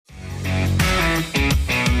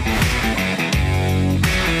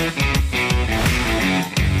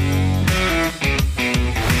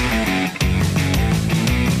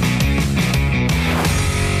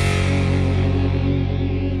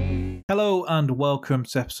and welcome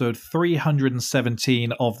to episode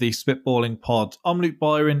 317 of the Spitballing Pod. I'm Luke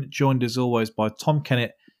Byron, joined as always by Tom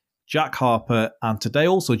Kennett, Jack Harper, and today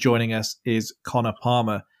also joining us is Connor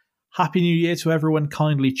Palmer. Happy New Year to everyone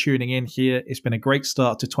kindly tuning in here. It's been a great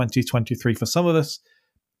start to 2023 for some of us,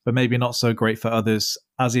 but maybe not so great for others,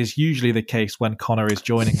 as is usually the case when Connor is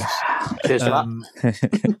joining us. Cheers for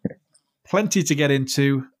that. Plenty to get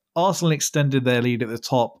into. Arsenal extended their lead at the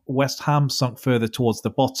top. West Ham sunk further towards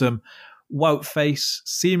the bottom. Wout Face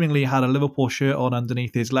seemingly had a Liverpool shirt on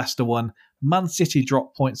underneath his Leicester one. Man City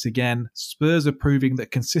dropped points again. Spurs are proving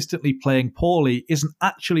that consistently playing poorly isn't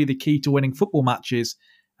actually the key to winning football matches.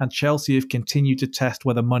 And Chelsea have continued to test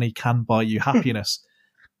whether money can buy you happiness.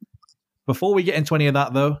 Before we get into any of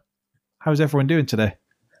that, though, how's everyone doing today?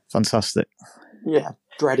 Fantastic. Yeah,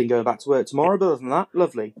 dreading going back to work tomorrow, but other than that,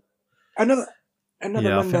 lovely. Another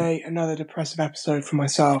Monday, another depressive episode for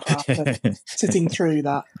myself after sitting through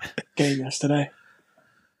that game yesterday.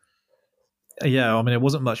 Yeah, I mean, it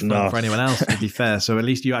wasn't much fun for anyone else, to be fair, so at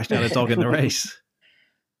least you actually had a dog in the race.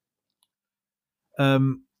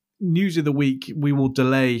 News of the week, we will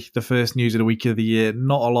delay the first news of the week of the year.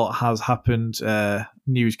 Not a lot has happened.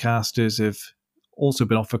 Newscasters have also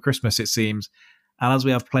been off for Christmas, it seems. And as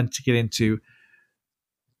we have plenty to get into,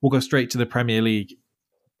 we'll go straight to the Premier League.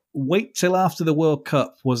 Wait till after the World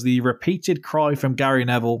Cup was the repeated cry from Gary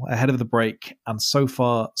Neville ahead of the break, and so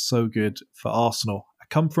far, so good for Arsenal. A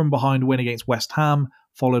come-from-behind win against West Ham,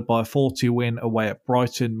 followed by a 4-2 win away at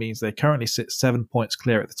Brighton, means they currently sit 7 points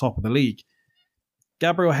clear at the top of the league.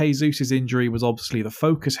 Gabriel Jesus' injury was obviously the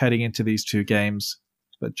focus heading into these two games,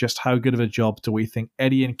 but just how good of a job do we think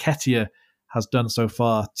Eddie Nketiah has done so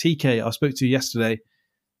far? TK, I spoke to you yesterday.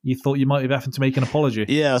 You thought you might have effing to make an apology.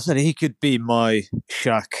 Yeah, I said he could be my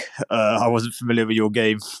Shaq. I wasn't familiar with your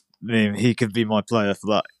game. I mean, he could be my player for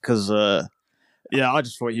that. Because, I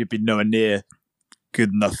just thought he'd be nowhere near good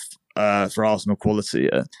enough for Arsenal quality.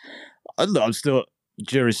 I'm still,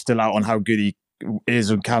 jury's still out on how good he is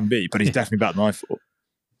and can be, but he's definitely better than I thought.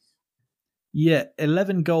 Yeah,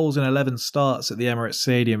 11 goals and 11 starts at the Emirates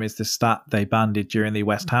Stadium is the stat they banded during the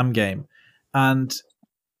West Ham game. And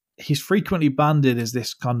he's frequently banded as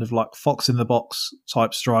this kind of like fox in the box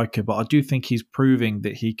type striker, but I do think he's proving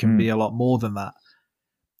that he can be a lot more than that.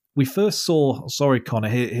 We first saw, Connor,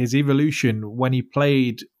 his evolution when he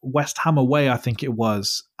played West Ham away, I think it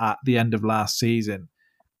was, at the end of last season.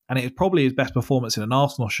 And it was probably his best performance in an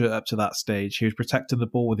Arsenal shirt up to that stage. He was protecting the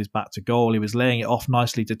ball with his back to goal. He was laying it off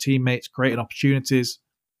nicely to teammates, creating opportunities.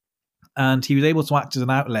 And he was able to act as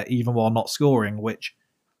an outlet even while not scoring, which,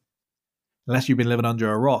 unless you've been living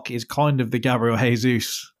under a rock, is kind of the Gabriel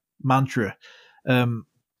Jesus mantra.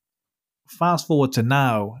 Fast forward to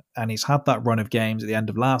now, and he's had that run of games at the end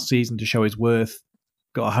of last season to show his worth,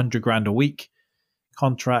 got $100,000 a week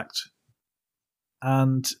contract,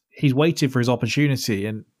 and he's waited for his opportunity.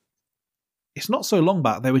 And it's not so long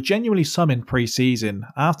back. There were genuinely some in pre-season,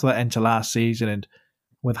 after that end to last season, and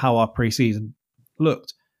with how our pre-season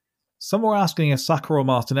looked, some were asking if Saka or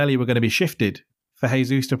Martinelli were going to be shifted for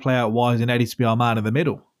Jesus to play out wide and Eddie to be our man in the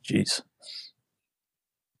middle. Jeez.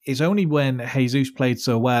 It's only when Jesus played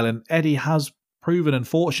so well, and Eddie has proven,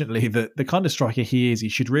 unfortunately, that the kind of striker he is, he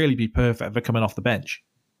should really be perfect for coming off the bench.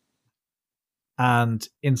 And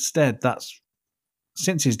instead, that's,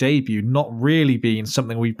 since his debut, not really been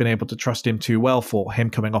something we've been able to trust him too well for, him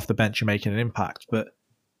coming off the bench and making an impact. But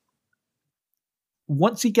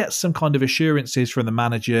once he gets some kind of assurances from the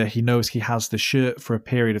manager, he knows he has the shirt for a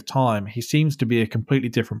period of time, he seems to be a completely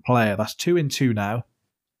different player. That's 2 in 2 now.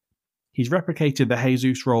 He's replicated the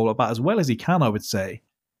Jesus role about as well as he can, I would say.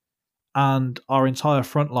 And our entire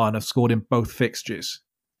front line have scored in both fixtures.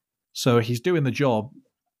 So he's doing the job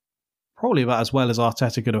probably about as well as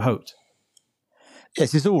Arteta could have hoped.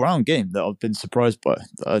 Yes, it's an all-round game that I've been surprised by.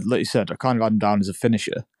 Like you said, I kind of had him down as a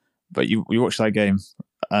finisher, but you watched that game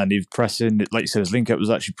and he was pressing. Like you said, his link-up was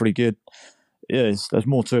actually pretty good. Yeah, there's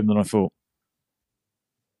more to him than I thought.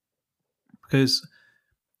 Because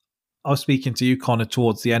I was speaking to you, Connor,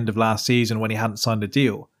 towards the end of last season when he hadn't signed a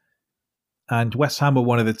deal, and West Ham were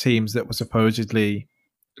one of the teams that was supposedly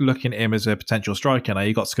looking at him as a potential striker. Now,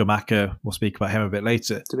 you got Scamacca, we'll speak about him a bit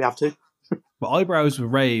later. Do we have to? But eyebrows were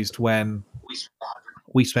raised when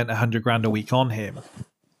we spent $100,000 a week on him.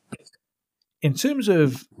 In terms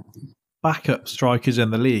of backup strikers in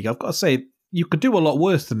the league, I've got to say, you could do a lot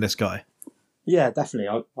worse than this guy. Yeah,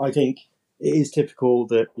 definitely. I think it is typical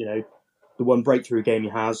that, the one breakthrough game he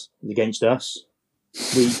has is against us.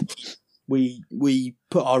 We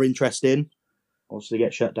put our interest in, obviously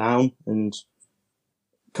get shut down, and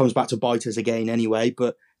comes back to bite us again anyway.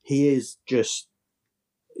 But he is just,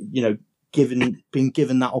 been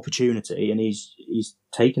given that opportunity, and he's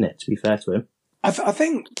taken it. To be fair to him, I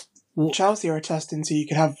think Chelsea are a test into you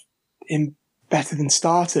could have him better than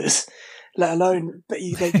starters, let alone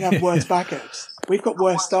they can have worse backups. We've got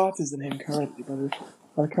worse starters than him currently,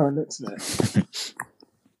 by the current looks of it.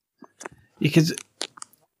 Because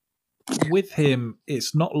with him,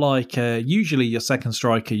 it's not like usually your second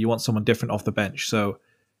striker, you want someone different off the bench. So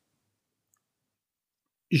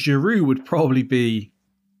Giroud would probably be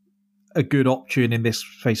a good option in this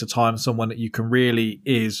space of time, someone that you can really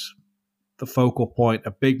is the focal point,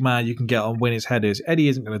 a big man you can get on, win his headers. Eddie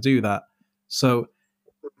isn't going to do that. So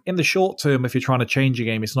in the short term, if you're trying to change a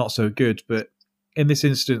game, it's not so good. But in this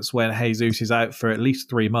instance, when Jesus is out for at least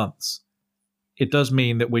 3 months, it does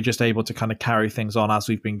mean that we're just able to kind of carry things on as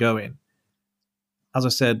we've been going. As I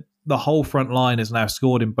said, the whole front line has now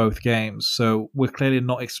scored in both games, so we're clearly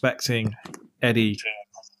not expecting Eddie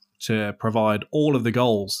to provide all of the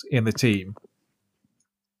goals in the team.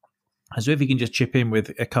 And so if he can just chip in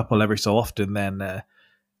with a couple every so often, then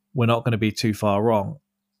we're not going to be too far wrong.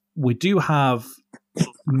 We do have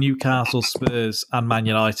Newcastle, Spurs and Man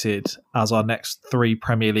United as our next 3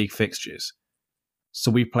 Premier League fixtures.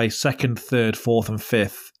 So we play 2nd, 3rd, 4th and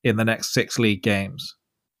 5th in the next 6 league games.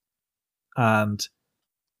 And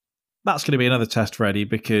that's going to be another test for Eddie,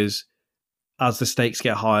 because as the stakes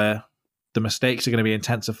get higher, the mistakes are going to be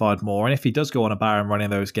intensified more. And if he does go on a barren run in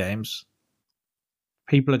those games,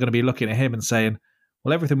 people are going to be looking at him and saying,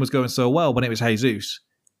 well, everything was going so well when it was Jesus.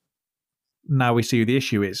 Now we see who the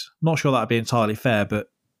issue is. Not sure that'd be entirely fair, but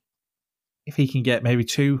if he can get maybe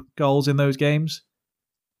 2 goals in those games,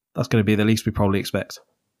 that's going to be the least we probably expect.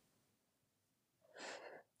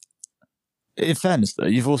 In fairness, though,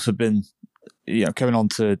 you've also been, coming on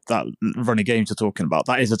to that run of games you're talking about.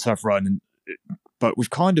 That is a tough run, but we've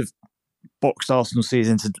kind of boxed Arsenal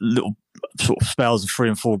season into little sort of spells of 3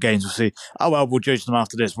 and 4 games. We'll see, we'll judge them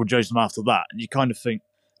after this, we'll judge them after that. And you kind of think,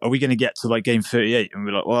 are we going to get to like game 38? And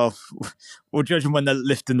we're like, well, we'll judge them when they're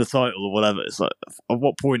lifting the title or whatever. It's like, at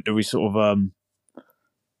what point do we sort of,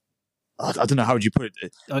 I don't know, how would you put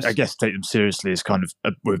it? I guess take them seriously is kind of,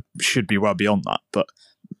 we should be well beyond that. But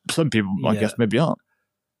some people, I guess, maybe aren't.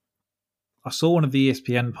 I saw one of the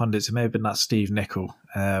ESPN pundits, it may have been that Steve Nicol,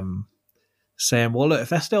 saying, well, look, if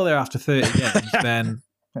they're still there after 30 games, then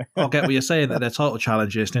I'll get what you're saying, that they're title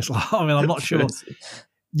challengers. And it's like, I mean, I'm not sure.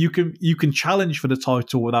 You can challenge for the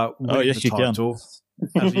title without winning the title,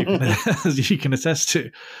 as you can attest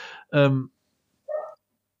to.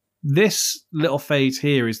 This little phase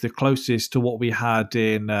here is the closest to what we had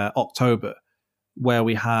in October, where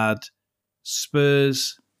we had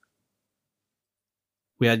Spurs,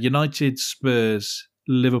 we had United, Spurs,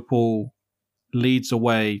 Liverpool, Leeds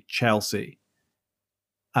away, Chelsea.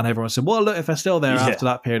 And everyone said, well, look, if they're still there after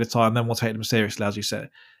that period of time, then we'll take them seriously, as you said.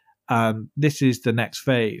 And this is the next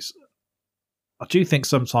phase. I do think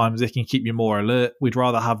sometimes it can keep you more alert. We'd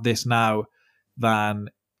rather have this now than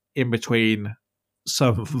in between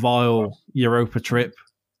some vile Europa trip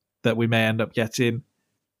that we may end up getting.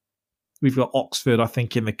 We've got Oxford, I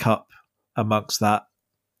think, in the cup amongst that.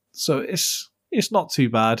 So it's not too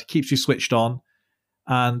bad. Keeps you switched on.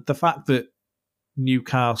 And the fact that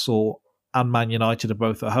Newcastle and Man United are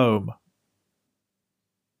both at home,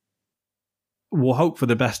 we'll hope for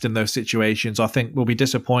the best in those situations. I think we'll be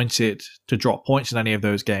disappointed to drop points in any of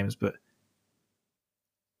those games, but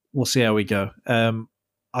we'll see how we go.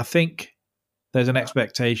 I think there's an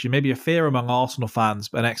expectation, maybe a fear among Arsenal fans,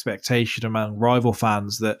 but an expectation among rival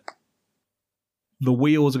fans that the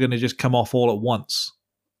wheels are going to just come off all at once.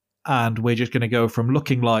 And we're just going to go from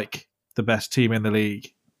looking like the best team in the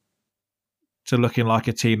league to looking like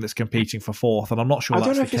a team that's competing for 4th. And I'm not sure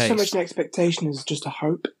that's the case. I don't know if it's so much an expectation as just a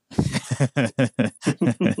hope.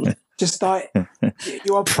 Just like,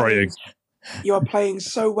 you are playing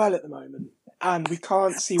so well at the moment, and we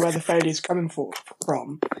can't see where the failure is coming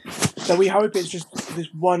from. So we hope it's just this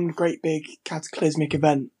one great big cataclysmic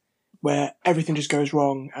event where everything just goes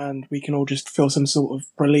wrong and we can all just feel some sort of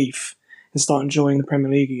relief and start enjoying the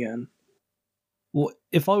Premier League again. Well,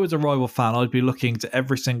 if I was a rival fan, I'd be looking to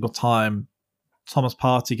every single time Thomas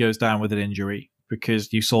Partey goes down with an injury,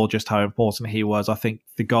 because you saw just how important he was. I think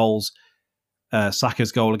the goals,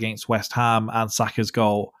 Saka's goal against West Ham and Saka's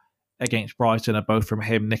goal against Brighton are both from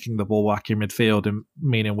him nicking the ball back in midfield, and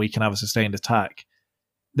meaning we can have a sustained attack.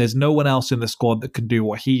 There's no one else in the squad that can do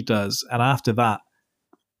what he does. And after that,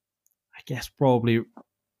 I guess probably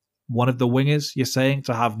one of the wingers, you're saying,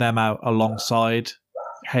 to have them out alongside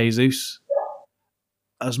Jesus.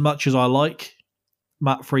 As much as I like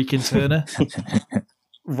Matt freaking Turner,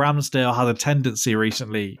 Ramsdale had a tendency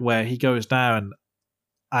recently where he goes down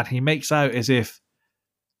and he makes out as if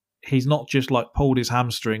he's not just like pulled his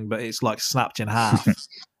hamstring, but it's like snapped in half.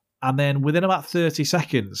 And then within about 30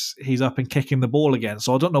 seconds, he's up and kicking the ball again.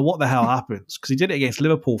 So I don't know what the hell happens, because he did it against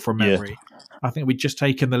Liverpool from memory. Yeah. I think we'd just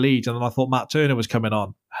taken the lead, and then I thought Matt Turner was coming on.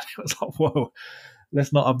 And it was like, whoa,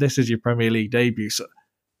 let's not have this as your Premier League debut. So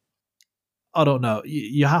I don't know.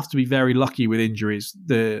 You have to be very lucky with injuries.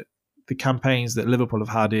 The campaigns that Liverpool have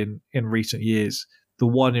had in recent years, the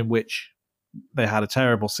one in which they had a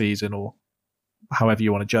terrible season, or however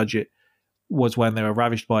you want to judge it, was when they were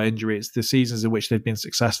ravished by injuries. The seasons in which they've been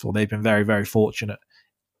successful, they've been very, very fortunate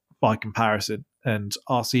by comparison. And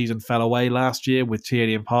our season fell away last year with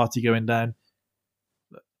Tierney and Partey going down.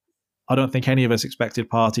 I don't think any of us expected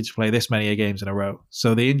Partey to play this many games in a row.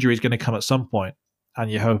 So the injury is going to come at some point,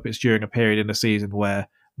 and you hope it's during a period in the season where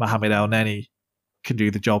Mohamed El Neni can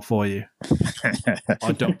do the job for you.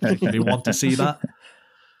 I don't particularly want to see that.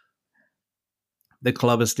 The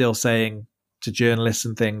club is still saying to journalists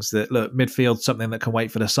and things that, look, midfield's something that can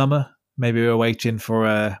wait for the summer. Maybe we're waiting for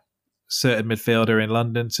a certain midfielder in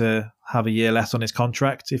London to have a year less on his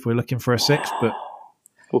contract if we're looking for a sixth. But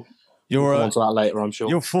we'll come on to that later, I'm sure.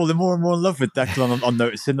 You're falling more and more in love with Declan on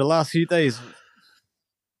notice in the last few days.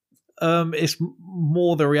 It's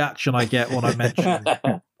more the reaction I get when I mention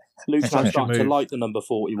Luke's now starting to like the number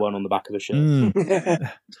 41 on the back of the shirt.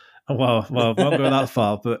 Well, I won't go that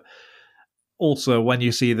far, but also when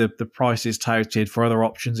you see the prices touted for other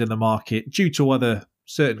options in the market due to other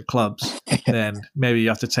certain clubs, then maybe you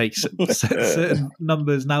have to take certain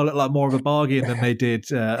numbers now look like more of a bargain than they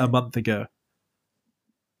did a month ago.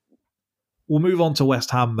 We'll move on to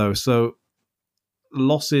West Ham, though. So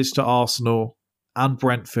losses to Arsenal and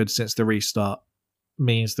Brentford since the restart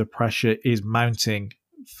means the pressure is mounting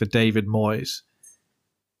for David Moyes.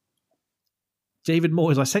 David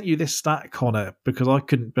Moyes, I sent you this stat, Connor, because I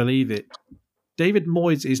couldn't believe it. David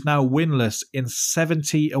Moyes is now winless in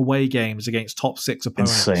 70 away games against top six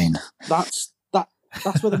opponents. Insane. That's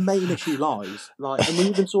where the main issue lies. Like, and we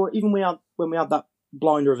even saw it, when we had that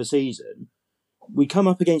blinder of a season. We come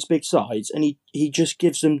up against big sides, and he just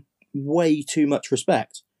gives them way too much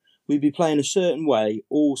respect. We'd be playing a certain way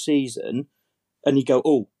all season, and you go,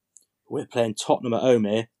 "Oh, we're playing Tottenham at home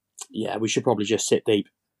here. Yeah, we should probably just sit deep."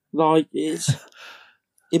 Like, it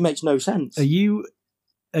makes no sense. Are you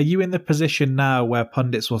in the position now where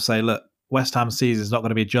pundits will say, "Look, West Ham season is not going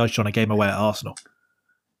to be judged on a game away at Arsenal"?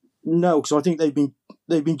 No, because I think they've been.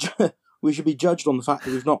 We should be judged on the fact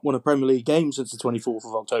that we've not won a Premier League game since the 24th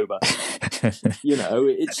of October. You know,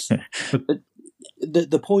 it's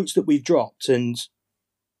the points that we've dropped and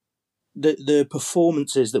the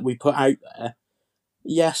performances that we put out there.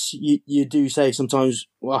 Yes, you do say sometimes.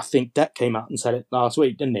 Well, I think Deck came out and said it last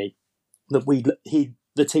week, didn't he? That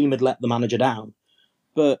the team had let the manager down.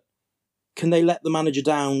 But can they let the manager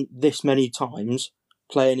down this many times,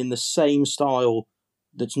 playing in the same style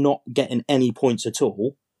that's not getting any points at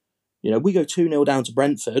all? You know, we go 2-0 down to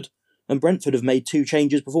Brentford, and Brentford have made 2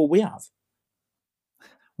 changes before we have.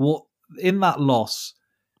 Well, in that loss,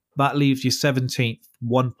 that leaves you 17th,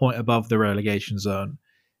 1 point above the relegation zone.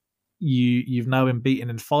 You've now been beaten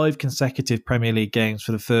in 5 consecutive Premier League games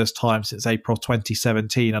for the first time since April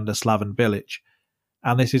 2017 under Slaven Bilic.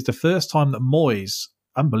 And this is the first time that Moyes,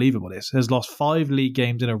 unbelievable this, has lost 5 league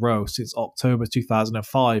games in a row since October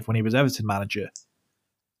 2005 when he was Everton manager.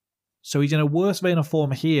 So he's in a worse vein of form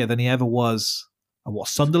here than he ever was at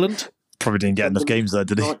Sunderland? Probably didn't get enough games there,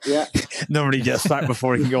 did he? Yeah. Normally he gets sacked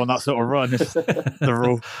before he can go on that sort of run. It's the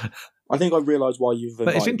rule. I think I've realised why you've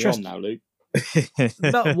invited me on now, Luke.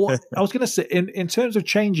 No, what I was going to say, in terms of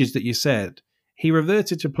changes that you said, he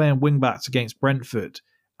reverted to playing wing-backs against Brentford,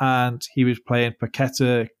 and he was playing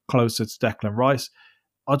Paqueta closer to Declan Rice.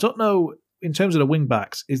 I don't know, in terms of the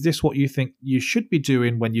wing-backs, is this what you think you should be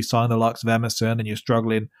doing when you sign the likes of Emerson and you're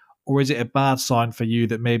struggling? Or is it a bad sign for you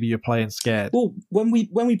that maybe you're playing scared? Well, when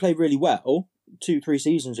we played really well 2-3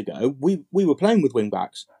 seasons ago, we were playing with wing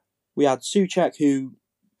backs. We had Souček, who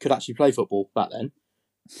could actually play football back then,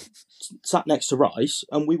 sat next to Rice,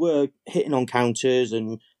 and we were hitting on counters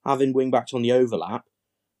and having wing backs on the overlap.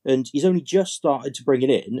 And he's only just started to bring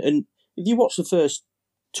it in. And if you watch the first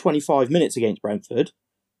 25 minutes against Brentford,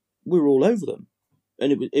 we were all over them,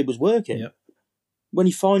 and it was working. Yep. When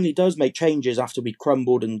he finally does make changes after we'd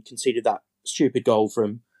crumbled and conceded that stupid goal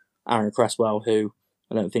from Aaron Cresswell, who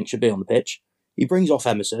I don't think should be on the pitch, he brings off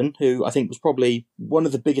Emerson, who I think was probably one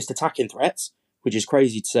of the biggest attacking threats, which is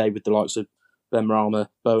crazy to say with the likes of Benrahma,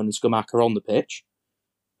 Bowen and Schumacher on the pitch.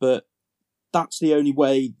 But that's the only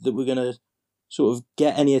way that we're going to sort of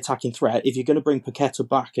get any attacking threat. If you're going to bring Paqueta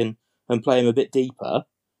back and play him a bit deeper,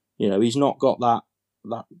 you know, he's not got that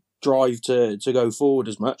drive to go forward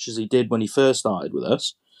as much as he did when he first started with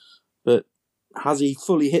us. But has he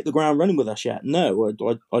fully hit the ground running with us yet? No, I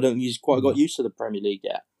don't think he's quite got used to the Premier League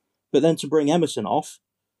yet. But then to bring Emerson off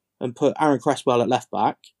and put Aaron Cresswell at left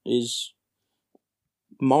back is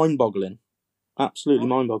mind-boggling. Absolutely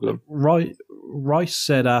mind-boggling. Rice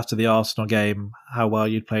said after the Arsenal game how well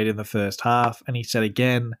you'd played in the first half, and he said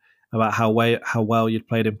again about how well you'd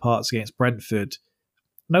played in parts against Brentford.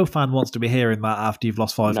 No fan wants to be hearing that after you've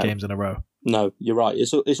lost 5 games in a row. No, you're right.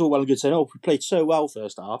 It's all well and good saying, we played so well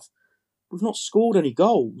first half. We've not scored any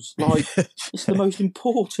goals. Like, it's the most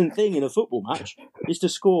important thing in a football match, is to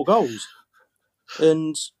score goals.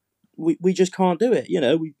 And we just can't do it.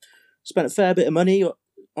 We spent a fair bit of money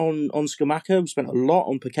on Scamacca. We spent a lot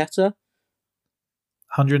on Paqueta.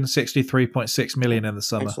 163.6 million in the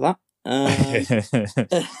summer. Thanks for that.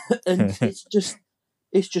 And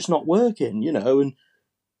it's just not working, And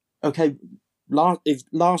okay, if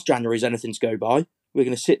last January is anything to go by, we're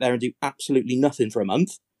going to sit there and do absolutely nothing for a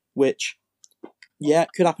month, which, yeah, it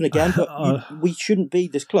could happen again. But we shouldn't be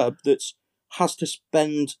this club that has to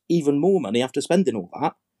spend even more money after spending all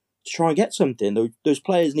that to try and get something. Those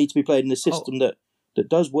players need to be played in a system that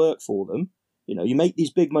does work for them. You make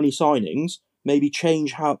these big money signings, maybe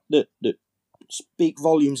change how that speak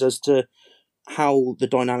volumes as to how the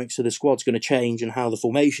dynamics of the squad's going to change and how the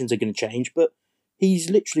formations are going to change. But he's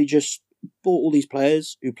literally just bought all these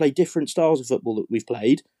players who play different styles of football that we've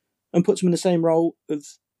played and puts them in the same role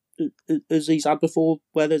as he's had before,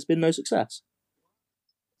 where there's been no success.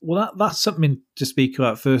 Well, that's something to speak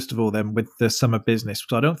about first of all then with the summer business,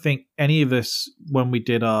 because I don't think any of us, when we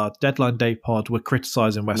did our deadline day pod, were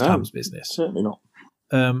criticising West Ham's business. Certainly not.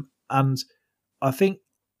 And I think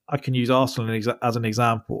I can use Arsenal as an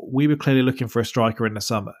example. We were clearly looking for a striker in the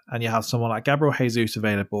summer, and you have someone like Gabriel Jesus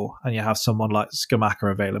available, and you have someone like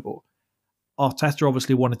Scamacca available. Arteta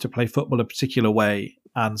obviously wanted to play football a particular way,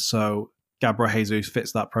 and so Gabriel Jesus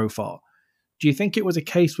fits that profile. Do you think it was a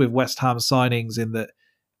case with West Ham signings in that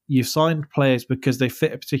you've signed players because they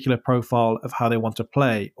fit a particular profile of how they want to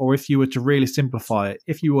play? Or if you were to really simplify it,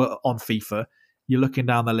 if you were on FIFA, you're looking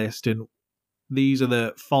down the list and these are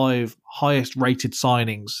the 5 highest rated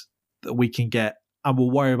signings that we can get, and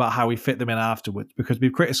we'll worry about how we fit them in afterwards, because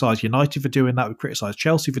we've criticised United for doing that, we've criticised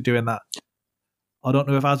Chelsea for doing that. I don't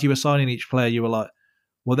know if as you were signing each player, you were like,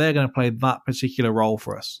 well, they're going to play that particular role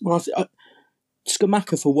for us. Well,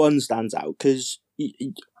 Scamacca, for one, stands out because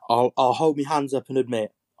I'll hold my hands up and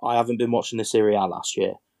admit I haven't been watching the Serie A last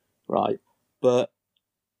year, right? But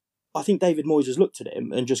I think David Moyes has looked at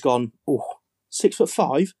him and just gone,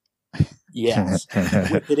 6'5"? Yes.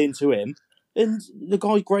 Whip it into him. And the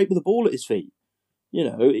guy's great with the ball at his feet.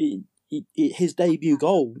 His debut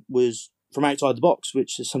goal was from outside the box,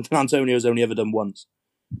 which is something Antonio's only ever done once.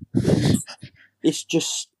 He's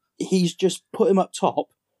just put him up top,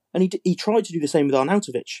 and he tried to do the same with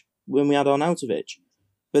Arnautovic when we had Arnautovic.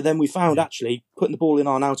 But then we found actually putting the ball in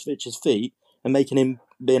Arnautovic's feet and making him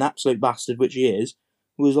be an absolute bastard, which he is,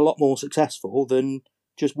 was a lot more successful than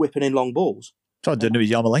just whipping in long balls. Tried doing it with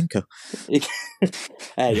Yarmolenko.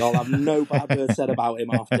 Hey, I'll have no bad word said about him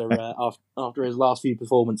after his last few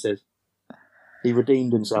performances. He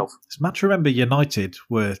redeemed himself. It's much remember United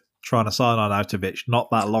were trying to sign Arnautovic not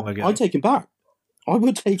that long ago. I'd take him back. I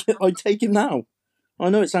would take it. I'd take him now. I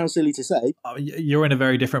know it sounds silly to say. You're in a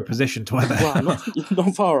very different position to where they are. Well,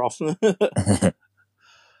 not far off.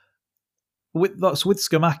 With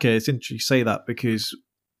Scamacca, it's interesting you say that because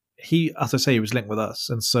he, as I say, he was linked with us,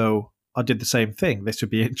 and so I did the same thing. This would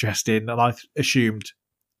be interesting, and I assumed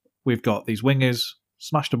we've got these wingers,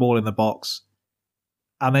 smash the ball in the box,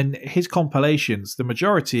 and then his compilations, the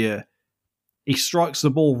majority are, he strikes the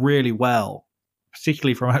ball really well,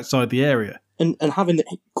 particularly from outside the area. And having the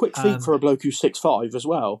quick feet for a bloke who's 6'5" as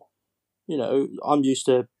well. I'm used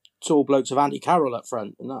to tall blokes of Andy Carroll up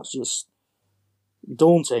front, and that's just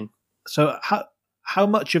daunting. So how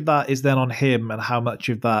much of that is then on him and how much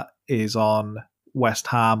of that is on West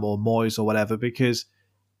Ham or Moyes or whatever? Because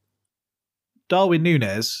Darwin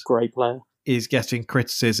Núñez, great player, is getting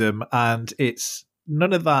criticism, and it's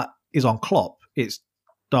none of that is on Klopp. It's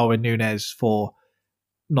Darwin Núñez for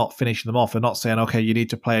not finishing them off and not saying, okay, you need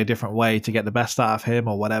to play a different way to get the best out of him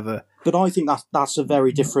or whatever. But I think that's a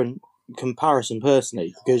very different comparison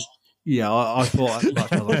personally, because I thought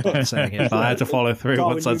I was saying it, but I had to follow through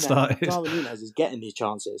once I'd started. Darwin Núñez is getting these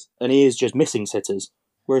chances, and he is just missing sitters,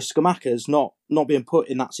 whereas Scamacca's not being put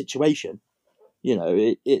in that situation.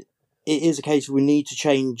 It is a case where we need to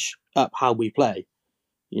change up how we play.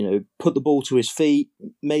 Put the ball to his feet,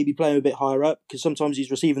 maybe play him a bit higher up, because sometimes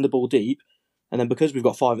he's receiving the ball deep, and then because we've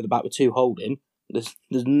got 5 at the back with 2 holding, there's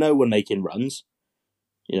no one making runs.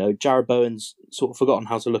 Jared Bowen's sort of forgotten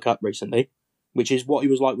how to look up recently. which is what he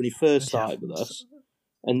was like when he first started with us.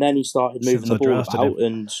 And then he started moving the ball about,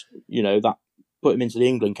 and that put him into the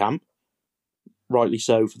England camp. Rightly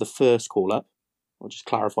so for the first call-up. I'll just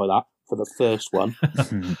clarify that for the first one.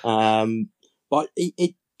 But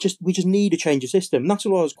we just need a change of system. And that's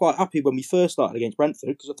why I was quite happy when we first started against Brentford,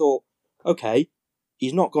 because I thought, okay,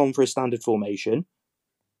 he's not gone for a standard formation.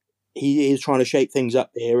 He is trying to shake things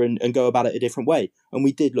up here and go about it a different way. And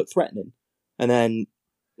we did look threatening. And then,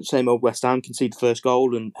 same old West Ham concede the first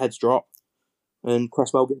goal and heads drop and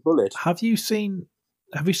Cresswell gets bullied. Have you seen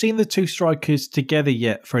the two strikers together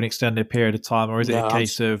yet for an extended period of time? Or is it a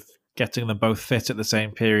case of getting them both fit at the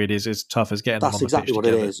same period is as tough as getting them on the pitch together? That's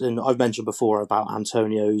exactly what it is. And I've mentioned before about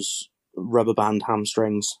Antonio's rubber band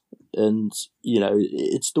hamstrings. And,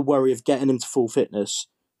 it's the worry of getting him to full fitness.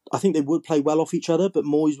 I think they would play well off each other, but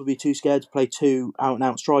Moyes would be too scared to play two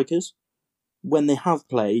out-and-out strikers. When they have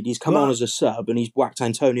played, he's come on as a sub and he's whacked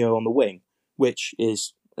Antonio on the wing, which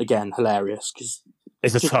is, again, hilarious. Cause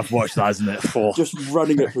it's a tough watch, that, isn't it? Just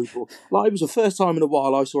running at people. Like, it was the first time in a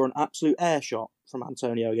while I saw an absolute air shot from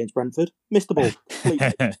Antonio against Brentford. Missed the ball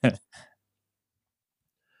completely.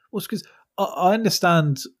 Well, it's because I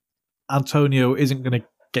understand Antonio isn't going to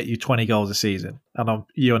get you 20 goals a season, and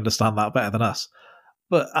you understand that better than us.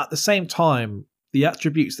 But at the same time, the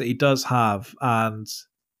attributes that he does have and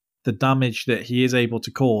the damage that he is able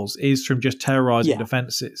to cause is from just terrorising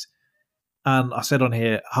defences. And I said on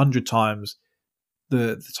here 100 times,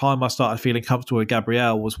 the time I started feeling comfortable with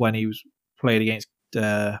Gabriel was when he was played against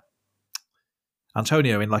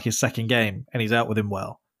Antonio in like his second game, and he's out with him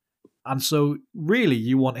well. And so really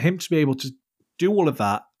you want him to be able to do all of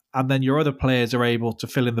that, and then your other players are able to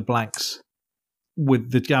fill in the blanks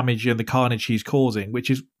with the damage and the carnage he's causing, which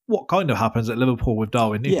is what kind of happens at Liverpool with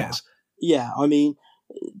Darwin Núñez. Yeah, I mean,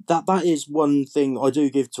 that is one thing I do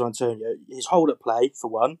give to Antonio. His hold-up play, for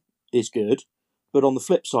one, is good. But on the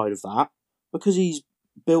flip side of that, because he's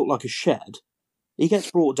built like a shed, he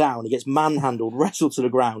gets brought down, he gets manhandled, wrestled to the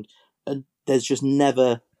ground, and there's just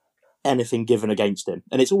never anything given against him.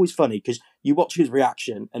 And it's always funny, because you watch his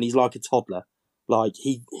reaction, and he's like a toddler. Like,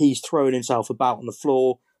 he's throwing himself about on the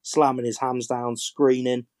floor, slamming his hands down,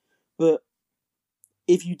 screaming. But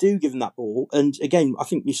if you do give him that ball, and again, I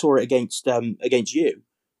think we saw it against you,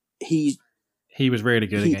 he was really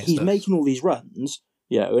good against us. He's making all these runs,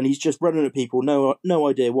 and he's just running at people, no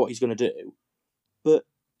idea what he's going to do. But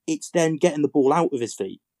it's then getting the ball out of his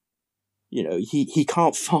feet. He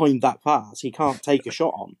can't find that pass. He can't take a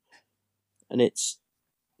shot on. And it's...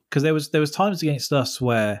 Because there was times against us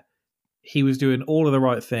where he was doing all of the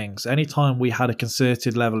right things. Anytime we had a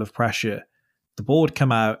concerted level of pressure, the ball would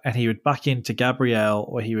come out and he would back into Gabriel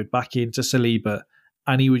or he would back into Saliba,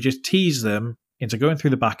 and he would just tease them into going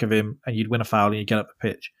through the back of him, and you'd win a foul and you'd get up the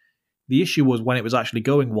pitch. The issue was when it was actually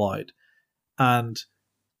going wide, and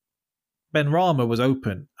Benrahma was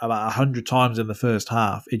open about 100 times in the first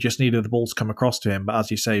half. It just needed the ball to come across to him. But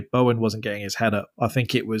as you say, Bowen wasn't getting his head up. I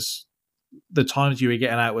think it was the times you were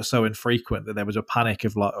getting out were so infrequent that there was a panic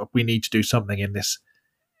of like, we need to do something in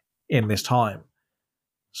this time.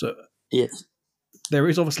 So yes, there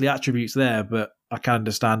is obviously attributes there, but I can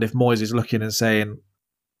understand if Moyes is looking and saying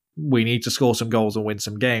we need to score some goals and win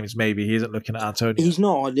some games, maybe he isn't looking at Antonio. He's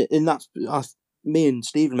not, and that's me and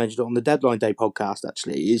Stephen mentioned it on the Deadline Day podcast.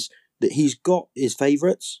 Actually, is that he's got his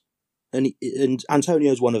favourites, and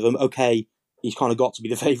Antonio's one of them. Okay, he's kind of got to be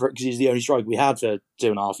the favourite because he's the only striker we had for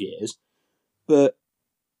 2.5 years. But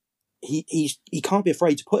he can't be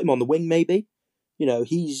afraid to put him on the wing, maybe.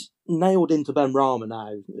 He's nailed into Benrahma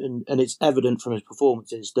now, and it's evident from his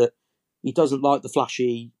performances that he doesn't like the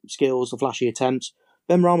flashy skills, the flashy attempts.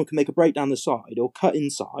 Benrahma can make a break down the side or cut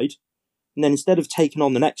inside, and then instead of taking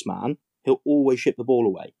on the next man, he'll always ship the ball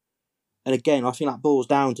away. And again, I think that boils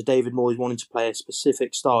down to David Moyes wanting to play a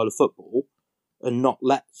specific style of football and not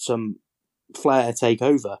let some flair take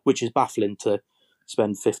over, which is baffling to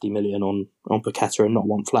spend 50 million on Paqueta and not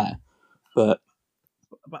want flair. But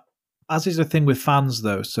as is the thing with fans,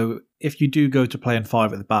 though, so if you do go to playing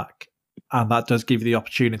 5 at the back, and that does give you the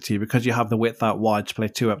opportunity, because you have the width out wide to play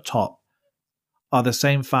 2 up top, are the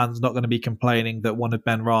same fans not going to be complaining that one of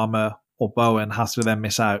Benrahma or Bowen has to then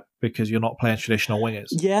miss out because you're not playing traditional wingers?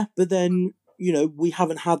 Yeah, but then, we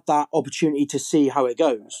haven't had that opportunity to see how it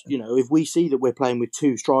goes. If we see that we're playing with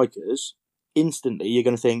 2 strikers, instantly you're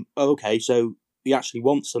going to think, oh, okay, so we actually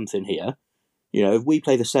want something here. If we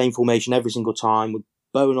play the same formation every single time with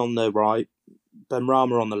Bowen on the right,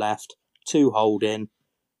 Benrahma on the left, 2 holding,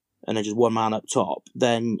 and then just 1 man up top,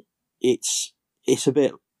 then it's a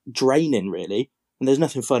bit draining, really. And there's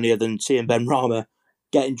nothing funnier than seeing Benrahma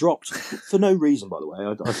getting dropped for no reason, by the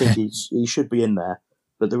way. I think he should be in there.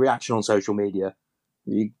 but the reaction on social media,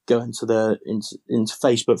 you go into into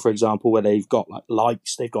Facebook, for example, where they've got like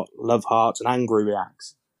likes, they've got love hearts and angry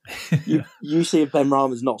reacts. You see if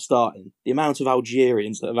Benrahma's not starting, the amount of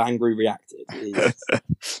Algerians that have angry reacted is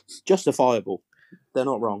justifiable. They're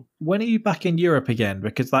not wrong. When are you back in Europe again?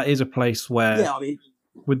 Because that is a place where, Yeah, I mean,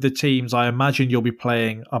 with the teams, I imagine you'll be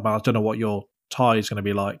playing. I don't know what your tie is going to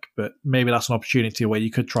be like, but maybe that's an opportunity where you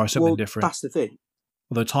could try something different. That's the thing.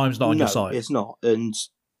 Although time's not on your side. It's not. And,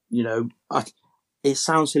 you know, it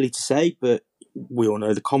sounds silly to say, but we all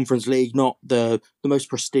know the Conference League, not the most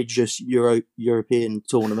prestigious European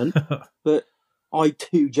tournament. But I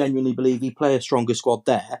do genuinely believe he play a stronger squad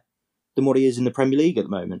there than what he is in the Premier League at the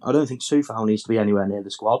moment. I don't think Soufal needs to be anywhere near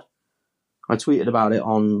the squad. I tweeted about it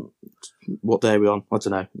on, what day are we on? I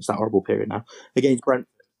don't know. It's that horrible period now. Against Brent.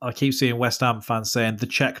 I keep seeing West Ham fans saying the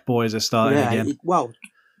Czech boys are starting again. Well,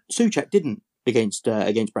 Souček didn't against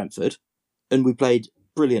Brentford, and we played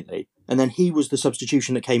brilliantly. And then he was the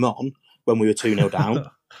substitution that came on when we were 2-0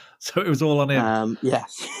 down. So it was all on him.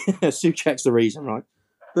 Yes, Souček's the reason, right?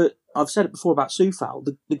 But I've said it before about Soufal.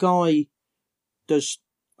 The guy does...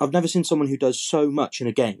 I've never seen someone who does so much in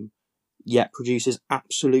a game, yet produces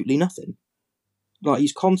absolutely nothing. Like,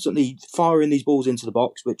 he's constantly firing these balls into the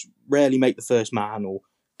box, which rarely make the first man or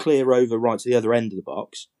clear over right to the other end of the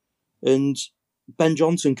box. And Ben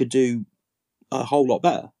Johnson could do a whole lot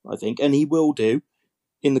better, I think, and he will do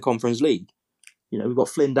in the Conference League. You know, we've got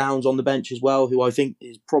Flynn Downs on the bench as well, who I think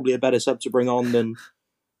is probably a better sub to bring on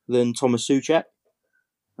than Thomas Souček.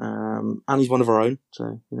 And he's one of our own,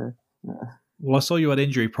 so, you know. Well, I saw you had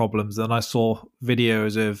injury problems, and I saw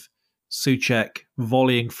videos of Souček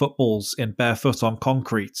volleying footballs in barefoot on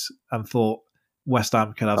concrete and thought West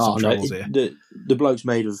Ham could have some troubles here. The bloke's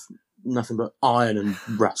made of nothing but iron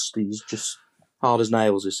and rust. He's just hard as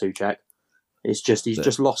nails, is Souček. It's just, he's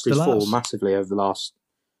just lost his form massively over the last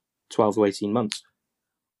 12 to 18 months.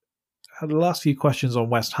 I had the last few questions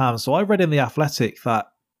on West Ham. So I read in The Athletic that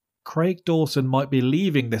Craig Dawson might be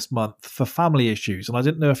leaving this month for family issues, and I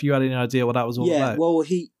didn't know if you had any idea what that was all about. Yeah, well,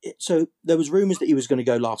 so there was rumours that he was going to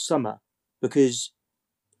go last summer, because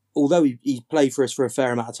although he played for us for a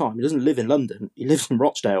fair amount of time, he doesn't live in London. He lives in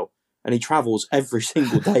Rochdale, and he travels every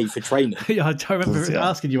single day for training. Yeah, I don't remember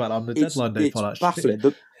asking you that on the deadline day. It's baffling,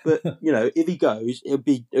 but you know, if he goes, it would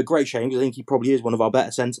be a great shame, because I think he probably is one of our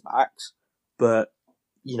better centre backs. But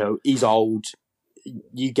you know, he's old.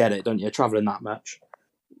 You get it, don't you? Travelling that much.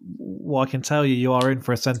 Well, I can tell you are in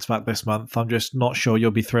for a centre-back this month. I'm just not sure you'll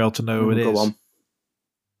be thrilled to know who it is. Go on.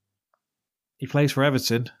 He plays for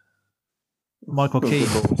Everton. Michael Keane.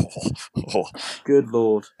 Good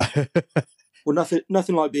Lord. Well,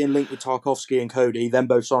 nothing like being linked with Tarkowski and Cody, then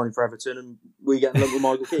both signing for Everton, and we get linked with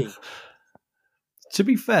Michael Keane. To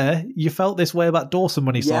be fair, you felt this way about Dawson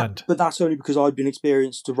when he signed. But that's only because I'd been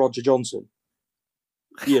experienced to Roger Johnson.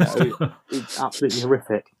 You know, it's absolutely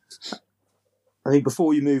horrific. I think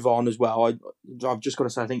before you move on as well, I've just got to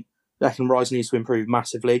say, I think Declan Rice needs to improve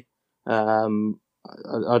massively. I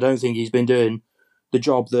don't think he's been doing the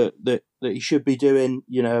job that he should be doing.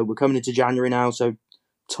 You know, we're coming into January now, so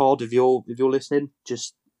Todd, if you're listening,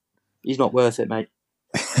 he's not worth it, mate.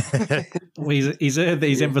 Well, he's heard that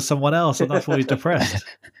he's in for someone else, and that's why he's depressed.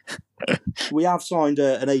 We have signed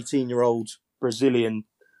an 18-year-old Brazilian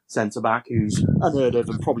centre-back who's unheard of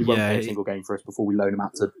and probably won't play a single game for us before we loan him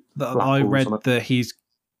out to Blackpool. I read that he's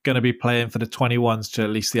going to be playing for the 21s to at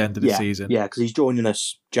least the end of the season. Yeah, because he's joining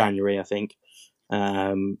us January, I think.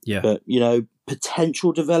 But, you know,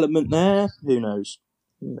 potential development there, who knows?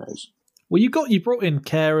 Well, you brought in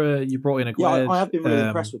Kehrer, you brought in Aguerd. Yeah, I have been really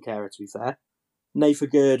impressed with Kehrer, to be fair. Nathan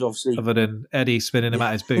Gerd, obviously. Other than Eddie spinning him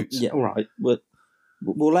at his boots. Yeah, all right.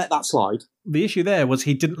 We'll let that slide. The issue there was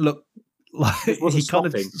he didn't look like he kind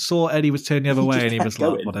of saw Eddie was turning the other way, and he was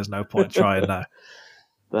like, well, there's no point trying now.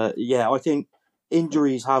 But yeah, I think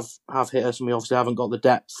injuries have hit us, and we obviously haven't got the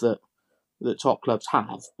depth that top clubs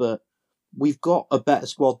have, but we've got a better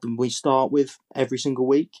squad than we start with every single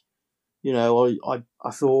week. You know,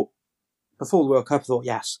 I thought, before the World Cup, I thought,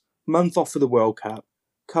 yes, month off for the World Cup,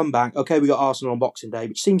 come back. Okay, we got Arsenal on Boxing Day,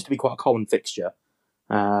 which seems to be quite a common fixture.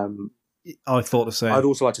 I thought the same. I'd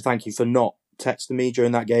also like to thank you for not texting me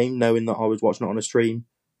during that game, knowing that I was watching it on a stream,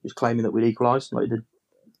 just claiming that we'd equalised like you did.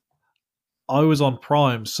 I was on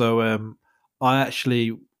Prime, so I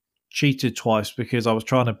actually cheated twice because I was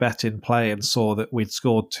trying to bet in play and saw that we'd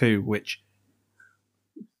scored 2, which,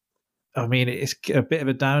 I mean, it's a bit of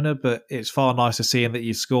a downer, but it's far nicer seeing that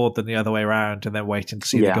you scored than the other way around and then waiting to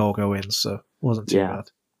see the goal go in, so it wasn't too bad.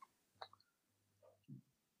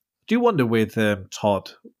 Do you wonder with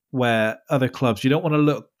Todd, where other clubs, you don't want to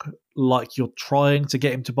look like you're trying to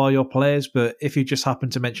get him to buy your players, but if you just happen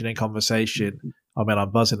to mention in conversation, I mean,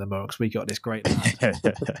 I'm buzzing at the moment because we got this great lad.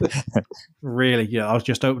 Really, yeah, I was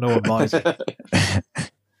just hoping no one buys it.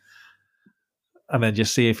 And then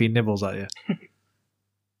just see if he nibbles at you.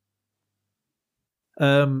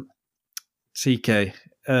 TK,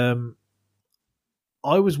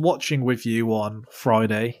 I was watching with you on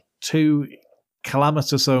Friday 2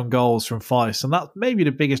 calamitous own goals from Feist, and that may be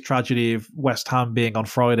the biggest tragedy of West Ham being on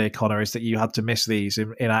Friday, Connor, is that you had to miss these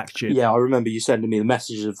in action. Yeah, I remember you sending me the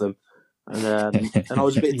messages of them, and I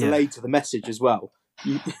was a bit delayed to the message as well,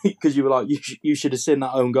 because you were like, you should have seen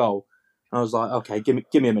that own goal. And I was like, okay, give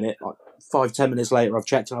me a minute. Like 5-10 minutes later, I've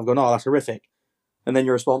checked and I've gone, oh, that's horrific. And then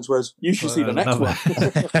your response was, you should see the next one.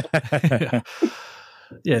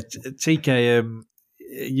 Yeah, TK,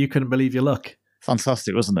 you couldn't believe your luck.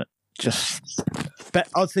 Fantastic, wasn't it? Just,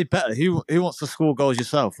 I'd say better. Who wants to score goals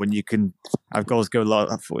yourself when you can have goals go like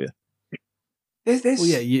that for you? This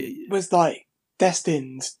was like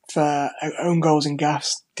destined for own goals and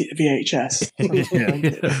gaffs VHS.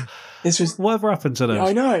 This was whatever happened to those.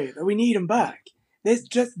 I know we need them back. There's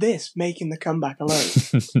just this making the comeback alone.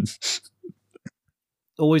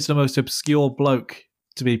 Always the most obscure bloke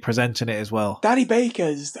to be presenting it as well. Danny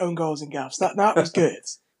Baker's own goals and gaffs, that was good.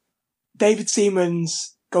 David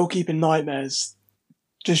Seaman's goalkeeping nightmares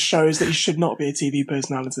just shows that he should not be a TV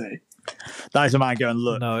personality. That is a man going,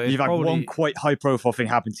 look, you've had one quite high-profile thing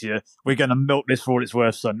happen to you. We're going to milk this for what it's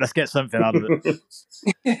worth, son. Let's get something out of it.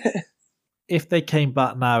 If they came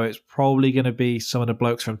back now, it's probably going to be some of the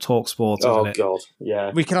blokes from TalkSport, isn't it? Oh, God,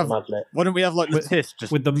 yeah. We can have. Why don't we have, like, Lettice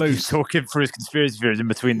just with the moose talking through his conspiracy theories in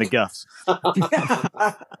between the gaffs?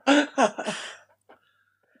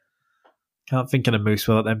 Can't think of a moose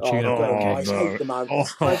without them tuning up. I hate the man.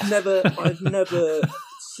 I've never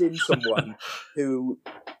seen someone who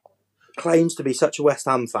claims to be such a West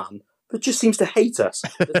Ham fan, but just seems to hate us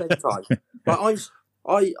at the same time. Like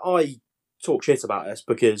I talk shit about us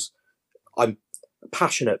because I'm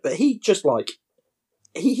passionate, but he just like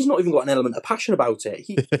he's not even got an element of passion about it.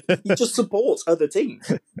 He just supports other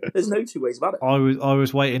teams. There's no two ways about it. I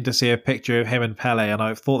was waiting to see a picture of him and Pele, and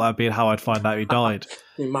I thought that'd be how I'd find out he died.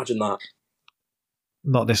 Imagine that.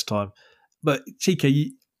 Not this time. But TK,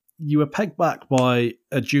 you were pegged back by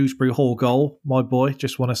a Dewsbury Hall goal, my boy,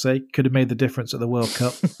 just want to say. Could have made the difference at the World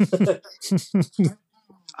Cup.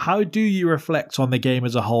 How do you reflect on the game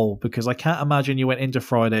as a whole? Because I can't imagine you went into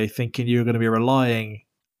Friday thinking you were going to be relying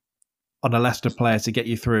on a Leicester player to get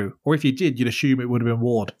you through. Or if you did, you'd assume it would have been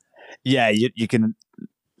Ward. Yeah, you can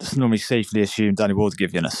normally safely assume Danny Ward to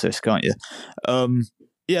give you an assist, can't you?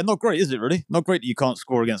 Yeah, not great, is it, really? Not great that you can't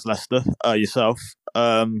score against Leicester yourself.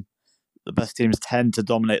 The best teams tend to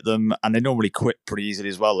dominate them, and they normally quit pretty easily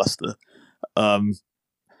as well, Leicester. And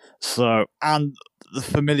the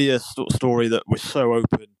familiar story that we're so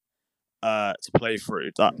open to play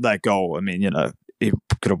through, their goal, I mean, he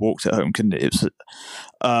could have walked it home, couldn't he?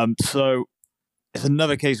 So it's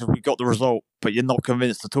another case of we got the result, but you're not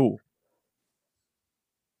convinced at all.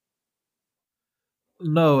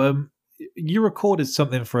 No, you recorded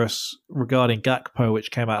something for us regarding Gakpo,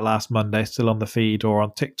 which came out last Monday, still on the feed or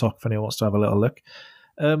on TikTok if anyone wants to have a little look.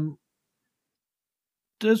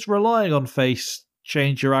 Does relying on Face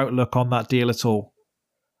change your outlook on that deal at all?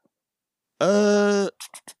 Probably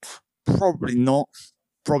not.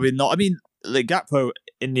 I mean, the Gakpo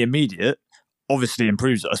in the immediate obviously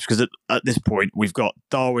improves us because at this point we've got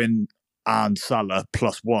Darwin and Salah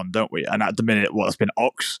 +1, don't we? And at the minute, it's been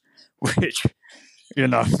Ox, which... I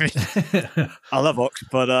love Ox,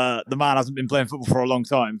 but the man hasn't been playing football for a long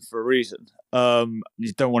time for a reason.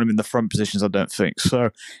 You don't want him in the front positions, I don't think.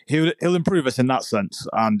 So he'll improve us in that sense.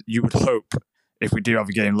 And you would hope if we do have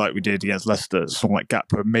a game like we did against Leicester, someone like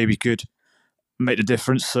Gakpo maybe could make the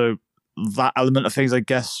difference. So that element of things, I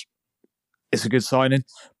guess, it's a good signing.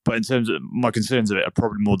 But in terms of my concerns of it are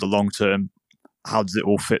probably more the long term. How does it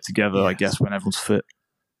all fit together, I guess, when everyone's fit?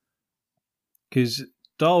 Because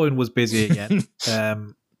Darwin was busy again. I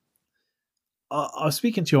was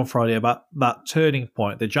speaking to you on Friday about that turning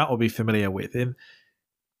point that Jack will be familiar with.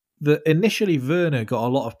 Initially, Werner got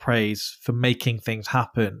a lot of praise for making things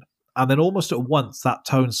happen. And then almost at once, that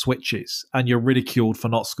tone switches and you're ridiculed for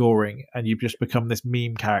not scoring and you've just become this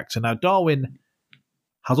meme character. Now, Darwin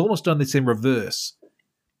has almost done this in reverse,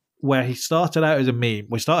 where he started out as a meme.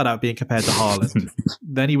 We started out being compared to Haaland.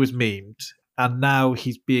 Then he was memed. And now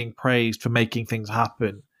he's being praised for making things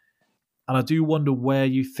happen. And I do wonder where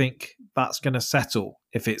you think that's going to settle.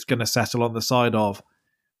 If it's going to settle on the side of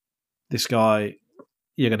this guy,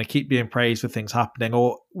 you're going to keep being praised for things happening.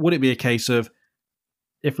 Or would it be a case of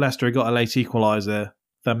if Leicester had got a late equaliser,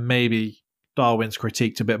 then maybe Darwin's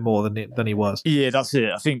critiqued a bit more than he was. Yeah, that's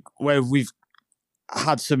it. I think where we've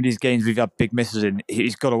had some of these games we've had big misses in,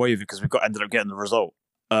 he's got away with it because ended up getting the result.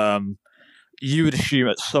 You would assume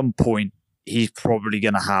at some point he's probably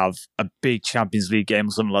going to have a big Champions League game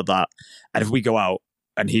or something like that. And if we go out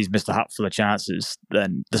and he's missed a hatful of chances,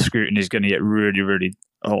 then the scrutiny is going to get really, really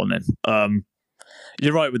on him.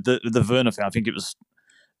 You're right with the Werner thing. I think it was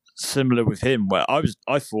similar with him, where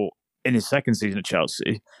I thought in his second season at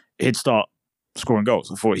Chelsea, he'd start scoring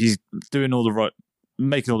goals. I thought he's making all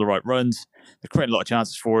the right runs. They're creating a lot of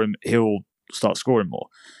chances for him. He'll start scoring more.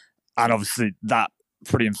 And obviously that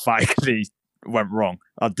pretty emphatically went wrong.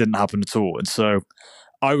 That didn't happen at all. And so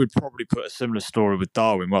I would probably put a similar story with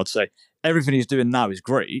Darwin, where I'd say everything he's doing now is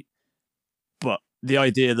great, but the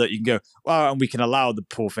idea that you can go, well, and we can allow the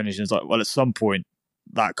poor finishing, is like, well, at some point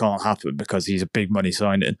that can't happen because he's a big money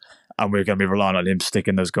signing and we're going to be relying on him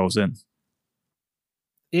sticking those goals in.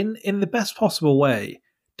 In the best possible way,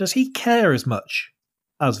 does he care as much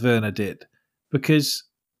as Werner did? Because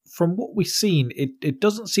from what we've seen, it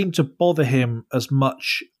doesn't seem to bother him as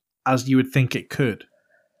much as you would think it could.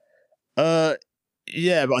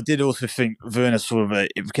 Yeah, but I did also think Werner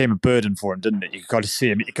it became a burden for him, didn't it? You could kind of see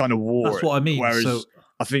him, he kind of wore it. That's what I mean. Whereas so,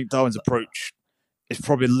 I think Darwin's approach is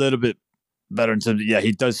probably a little bit better in terms of,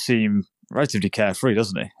 he does seem relatively carefree,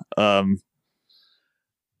 doesn't he?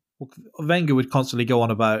 Wenger would constantly go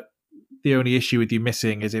on about the only issue with you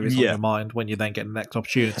missing is if it's on your mind when you then get the next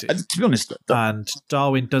opportunity. And to be honest, and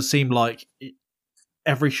Darwin does seem like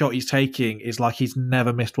every shot he's taking is like he's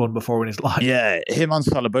never missed one before in his life. Yeah, him and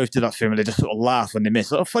Salah both did that film and they just sort of laugh when they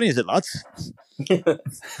miss. How funny is it, lads? The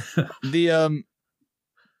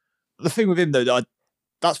thing with him, though,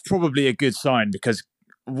 that's probably a good sign because,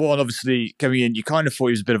 one, obviously, coming in, you kind of thought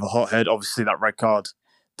he was a bit of a hothead. Obviously, that red card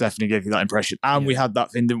definitely gave you that impression. And we had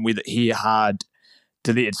that thing, didn't we, that he had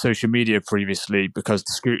deleted social media previously because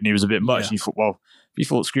the scrutiny was a bit much. And you thought, well, if you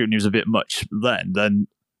thought scrutiny was a bit much then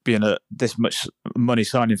being this much money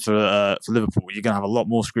signing for Liverpool, you're going to have a lot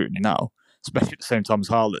more scrutiny now, especially at the same time as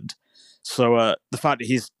Haaland. So the fact that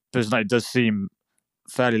his personality does seem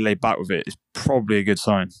fairly laid back with it is probably a good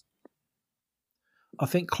sign. I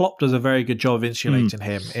think Klopp does a very good job of insulating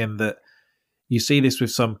him in that you see this with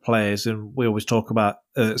some players, and we always talk about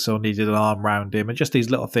Özil needed an arm round him, and just these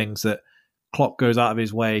little things that Klopp goes out of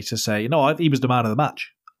his way to say, he was the man of the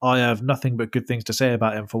match. I have nothing but good things to say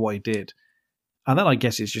about him for what he did. And then I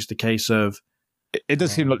guess it's just a case of... It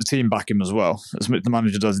does seem like the team back him as well. As the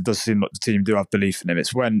manager does, it does seem like the team do have belief in him.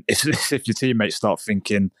 It's when, if your teammates start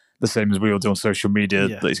thinking the same as we all do on social media,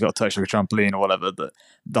 that he's got a touch like a trampoline or whatever,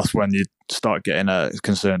 that's when you start getting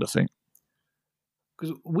concerned, I think.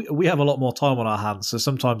 Because we have a lot more time on our hands, so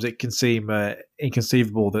sometimes it can seem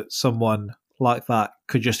inconceivable that someone like that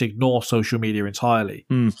could just ignore social media entirely.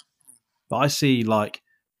 But I see like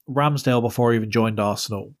Ramsdale, before he even joined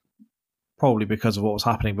Arsenal, probably because of what was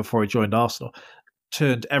happening before he joined Arsenal,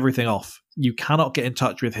 turned everything off. You cannot get in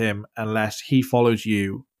touch with him unless he follows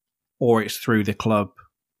you or it's through the club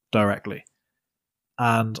directly.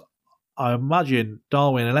 And I imagine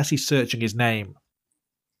Darwin, unless he's searching his name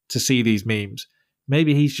to see these memes,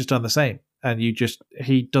 maybe he's just done the same. And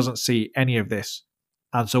he doesn't see any of this.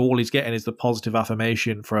 And so all he's getting is the positive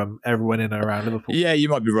affirmation from everyone in and around Liverpool. Yeah, you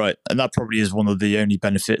might be right. And that probably is one of the only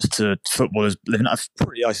benefits to footballers living a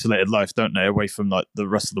pretty isolated life, don't they, away from like the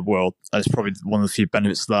rest of the world. And it's probably one of the few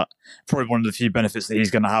benefits that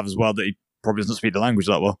he's going to have as well, that he probably doesn't speak the language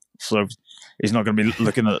that well. So he's not going to be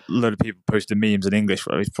looking at a load of people posting memes in English.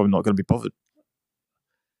 Right? He's probably not going to be bothered.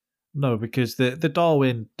 No, because the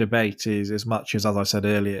Darwin debate is as much as I said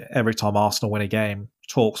earlier, every time Arsenal win a game,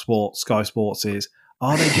 TalkSport, Sky Sports is,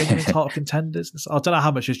 are they genuine title contenders? I don't know how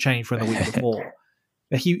much has changed from the week before.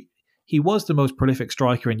 He was the most prolific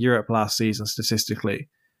striker in Europe last season statistically.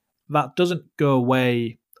 That doesn't go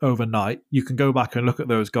away overnight. You can go back and look at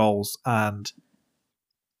those goals and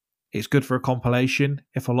it's good for a compilation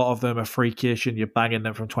if a lot of them are freakish and you're banging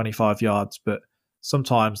them from 25 yards. But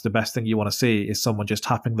sometimes the best thing you want to see is someone just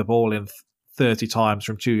tapping the ball in 30 times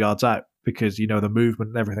from 2 yards out because the movement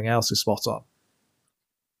and everything else is spot on.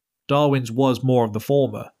 Darwin's was more of the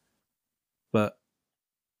former, but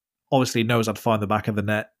obviously knows how to find the back of the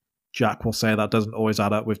net. Jack will say that doesn't always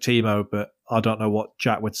add up with Timo, but I don't know what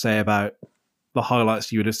Jack would say about the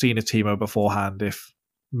highlights you would have seen of Timo beforehand, if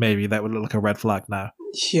maybe that would look like a red flag now.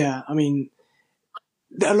 Yeah, I mean,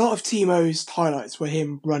 a lot of Timo's highlights were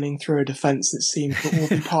him running through a defence that seemed to all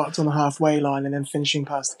be parked on the halfway line and then finishing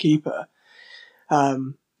past the keeper,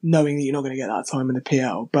 knowing that you're not going to get that time in the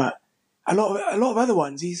PL. But a lot of other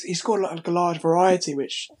ones, he's scored like a large variety,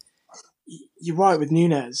 which you're right with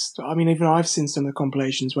Nunes. I mean, even I've seen some of the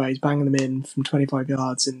compilations where he's banging them in from 25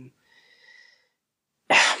 yards, and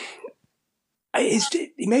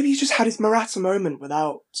maybe he's just had his Morata moment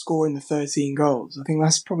without scoring the 13 goals. I think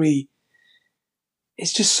that's probably...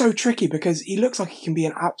 It's just so tricky because he looks like he can be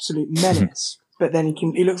an absolute menace, but then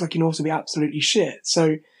he looks like he can also be absolutely shit.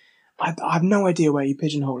 So I have no idea where you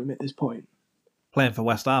pigeonhole him at this point. Playing for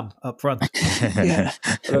West Ham up front. Yeah.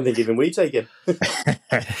 I don't think even we take him.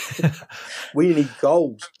 We need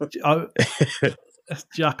goals.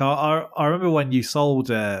 Jack, I remember when you sold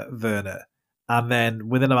Werner, and then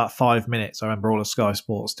within about 5 minutes, I remember all of Sky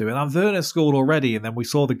Sports doing, and Werner scored already, and then we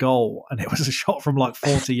saw the goal, and it was a shot from like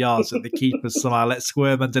 40 yards that the keeper somehow let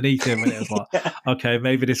squirm underneath him, and it was like, okay,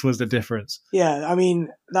 maybe this was the difference. Yeah, I mean,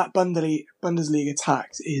 that Bundesliga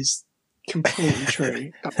tax is completely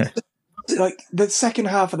true. Like, the second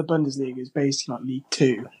half of the Bundesliga is basically like League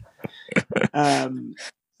Two.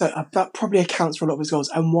 So that probably accounts for a lot of his goals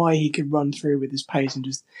and why he could run through with his pace and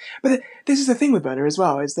just... But this is the thing with Werner as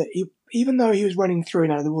well, is that even though he was running through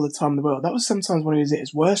and out all the time in the world, that was sometimes when he was at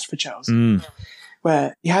his worst for Chelsea,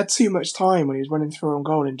 where he had too much time when he was running through on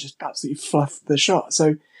goal and just absolutely fluffed the shot.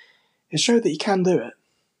 So it showed that he can do it.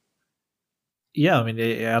 Yeah, I mean,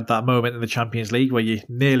 he had that moment in the Champions League where you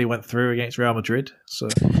nearly went through against Real Madrid. So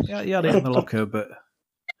yeah, he had it in the locker, but...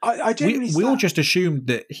 I genuinely we all just assumed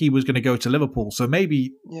that he was going to go to Liverpool, so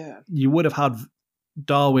maybe you would have had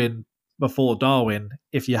Darwin before Darwin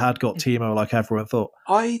if you had got Timo like everyone thought.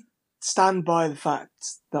 I stand by the fact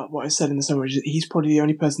that what I said in the summer is he's probably the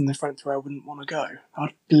only person in the front where I wouldn't want to go.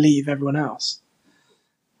 I'd believe everyone else.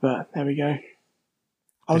 But there we go.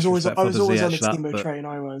 I was always on the Timo train,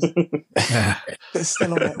 I was. But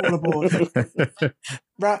still on it, all aboard.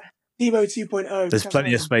 Timo 2.0. There's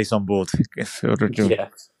plenty of space on board. Yeah.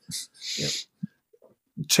 Yep.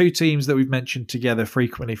 Two teams that we've mentioned together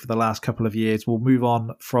frequently for the last couple of years will move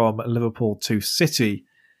on from Liverpool to City.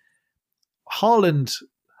 Haaland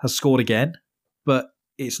has scored again, but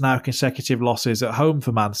it's now consecutive losses at home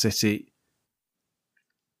for Man City.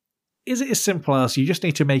 Is it as simple as you just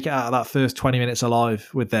need to make it out of that first 20 minutes alive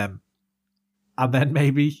with them, and then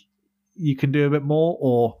maybe you can do a bit more?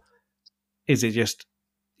 Or is it just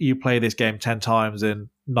you play this game 10 times and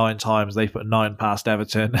 9 times they put 9 past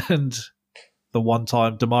Everton and the one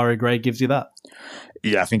time Demarai Gray gives you that?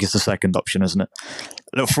 Yeah, I think it's the second option, isn't it?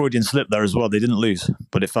 A little Freudian slip there as well. They didn't lose,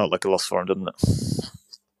 but it felt like a loss for them, didn't it?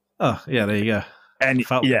 Oh, yeah, there you go.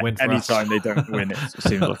 Anytime they don't win, it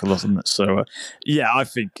seems like a loss, doesn't it? So, I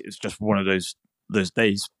think it's just one of those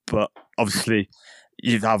days. But obviously,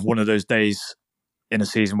 you have one of those days in a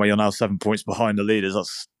season where you're now 7 points behind the leaders.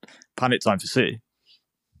 That's panic time for City.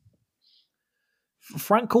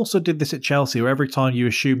 Frank also did this at Chelsea, where every time you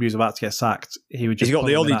assumed he was about to get sacked, he would just... He's got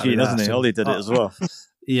the Ollie gene, hasn't he? Ollie did it as well.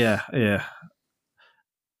 Yeah.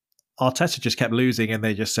 Arteta just kept losing and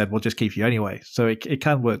they just said, we'll just keep you anyway. So it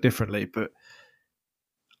can work differently, but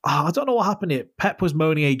I don't know what happened here. Pep was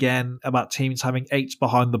moaning again about teams having 8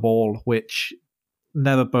 behind the ball, which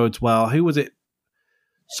never bodes well. Who was it?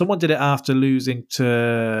 Someone did it after losing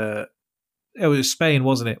to... It was Spain,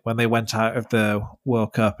 wasn't it? When they went out of the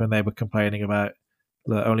World Cup and they were complaining about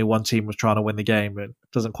that only one team was trying to win the game, but it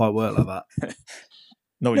doesn't quite work like that.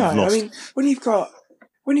 No, I mean, when you've got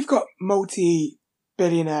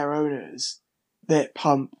multi-billionaire owners that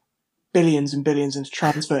pump billions and billions into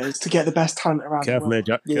transfers to get the best talent around the world.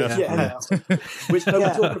 Jack. Yeah. Which are we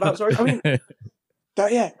talking about? Sorry. I mean,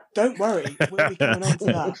 don't worry. We'll be coming on to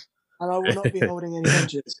that, and I will not be holding any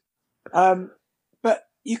grudges. But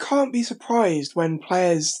you can't be surprised when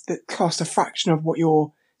players that cost a fraction of what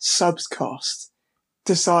your subs cost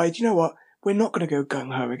decide, you know what, we're not going to go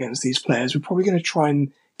gung-ho against these players. We're probably going to try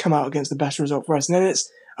and come out against the best result for us. And then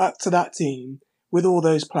it's up to that team with all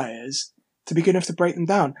those players to be good enough to break them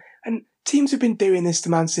down. And teams have been doing this to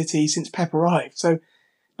Man City since Pep arrived. So,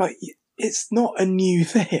 it's not a new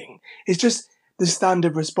thing. It's just the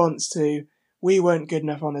standard response to, we weren't good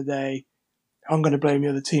enough on the day, I'm going to blame the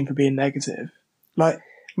other team for being negative.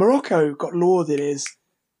 Morocco got lauded as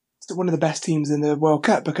one of the best teams in the World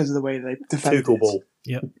Cup because of the way they defended. Tuchel ball.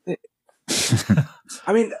 Yep.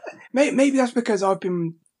 I mean, maybe that's because I've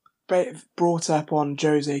been brought up on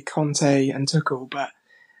Jose, Conte and Tuchel, but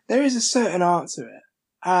there is a certain art to it.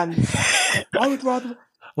 And I would rather...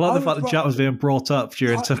 I love the fact that Jack was being brought up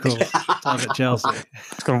during Tuchel's time at Chelsea.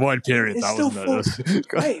 It's got a wide period, it's that wasn't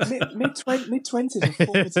it? Mid-20s are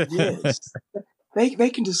formative years. They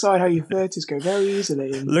can decide how your 30s go very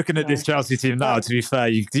easily. And, looking at this Chelsea team now, to be fair,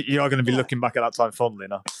 you are going to be looking back at that time fondly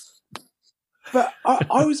now. But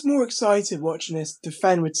I was more excited watching this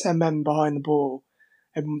defend with 10 men behind the ball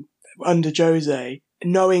under Jose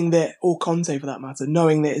knowing that, or Conte for that matter,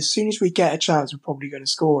 knowing that as soon as we get a chance, we're probably going to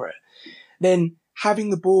score it. Then having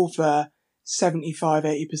the ball for 75,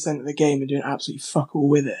 80% of the game and doing absolutely fuck all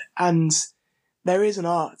with it. And there is an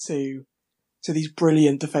art to these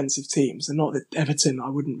brilliant defensive teams. And not that Everton, I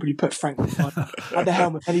wouldn't really put Frank at the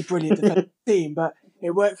helm of any brilliant defensive team, but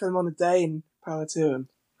it worked for them on the day, and power to them.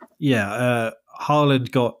 Yeah,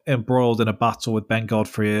 Haaland got embroiled in a battle with Ben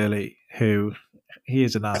Godfrey early, who he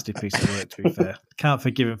is a nasty piece of work, to be fair. Can't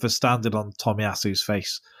forgive him for standing on Tomiyasu's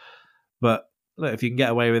face. But look, if you can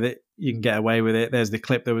get away with it, you can get away with it. There's the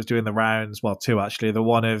clip that was doing the rounds, well, two actually. The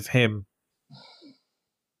one of him,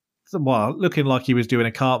 well, looking like he was doing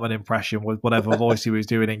a Cartman impression with whatever voice he was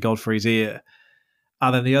doing in Godfrey's ear.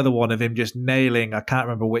 And then the other one of him just nailing, I can't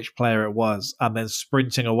remember which player it was, and then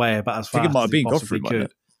sprinting away about as fast as he possibly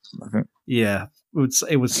could. Yeah,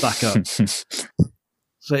 it would stack up.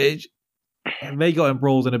 So they got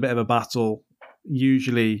embroiled in a bit of a battle.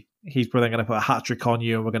 Usually he's probably going to put a hat-trick on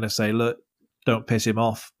you and we're going to say, look, don't piss him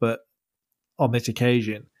off. But on this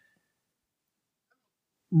occasion,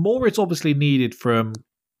 more is obviously needed from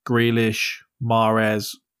Grealish,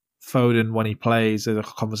 Mahrez, Foden when he plays. There's a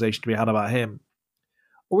conversation to be had about him.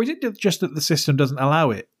 Or is it just that the system doesn't allow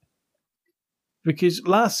it? Because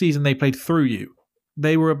last season they played through you.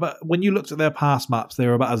 They were about, when you looked at their pass maps, they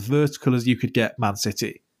were about as vertical as you could get, Man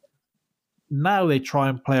City. Now they try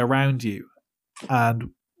and play around you.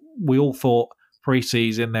 And we all thought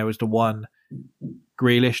pre-season there was the one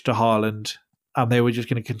Grealish to Haaland, and they were just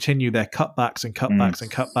going to continue their cutbacks and cutbacks and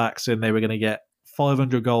cutbacks, and they were going to get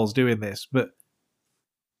 500 goals doing this. But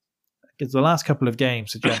the last couple of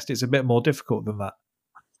games suggest it's a bit more difficult than that.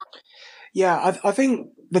 Yeah, I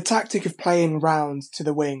think the tactic of playing round to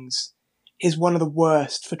the wings is one of the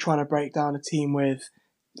worst for trying to break down a team with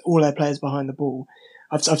all their players behind the ball.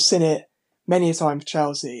 I've seen it many a time for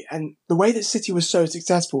Chelsea, and the way that City was so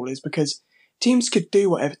successful is because teams could do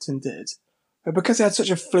what Everton did, but because they had such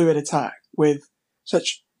a fluid attack with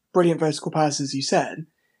such brilliant vertical passes, as you said,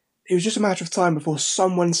 it was just a matter of time before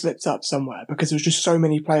someone slipped up somewhere because there was just so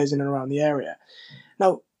many players in and around the area.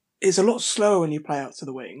 Now, it's a lot slower when you play out to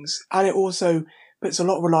the wings, and it also puts a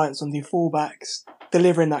lot of reliance on the fullbacks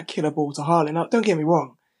delivering that killer ball to Haaland. Now, don't get me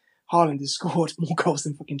wrong, Haaland has scored more goals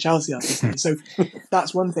than fucking Chelsea have this year, so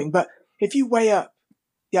that's one thing. But if you weigh up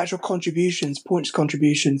the actual points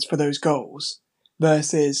contributions for those goals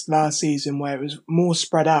versus last season where it was more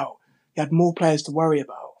spread out, you had more players to worry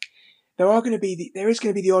about, there is going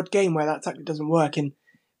to be the odd game where that tactic doesn't work and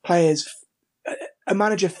a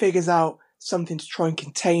manager figures out something to try and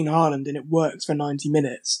contain Haaland and it works for 90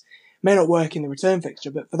 minutes. It may not work in the return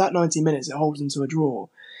fixture, but for that 90 minutes, it holds them to a draw.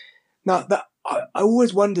 Now, I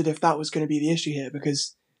always wondered if that was going to be the issue here,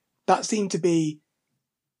 because that seemed to be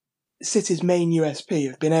City's main USP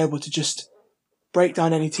of being able to just break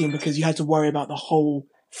down any team because you had to worry about the whole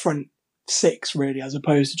front six, really, as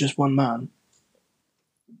opposed to just one man.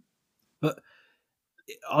 But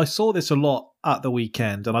I saw this a lot at the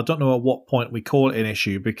weekend, and I don't know at what point we call it an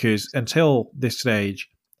issue, because until this stage,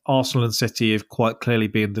 Arsenal and City have quite clearly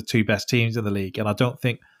been the two best teams in the league, and I don't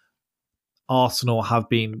think Arsenal have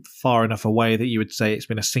been far enough away that you would say it's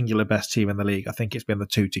been a singular best team in the league. I think it's been the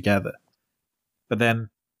two together. But then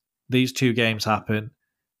these two games happen,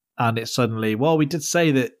 and it's suddenly, well, we did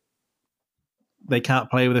say that they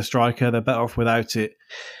can't play with a striker, they're better off without it.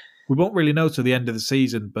 We won't really know till the end of the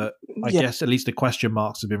season, but I guess at least the question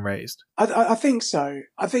marks have been raised. I think so.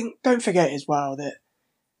 I think, don't forget as well that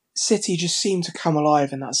City just seem to come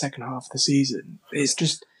alive in that second half of the season. It's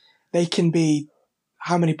just, they can be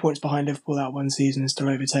how many points behind Liverpool that one season and still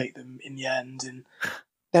overtake them in the end. And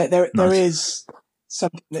there is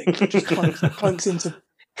something that just clunks into,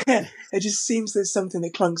 it just seems there's something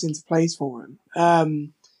that clunks into place for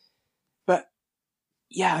him. But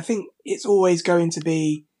yeah, I think it's always going to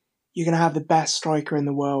be, you're going to have the best striker in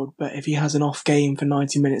the world, but if he has an off game for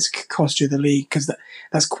 90 minutes, it could cost you the league, because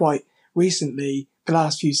that's quite recently, the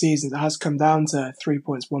last few seasons, it has come down to 3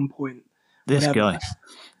 points, 1 point. This whatever.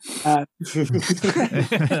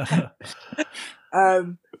 guy.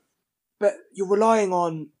 But you're relying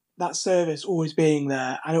on that service always being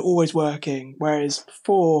there and it always working, whereas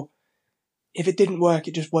before, if it didn't work,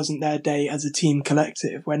 it just wasn't their day as a team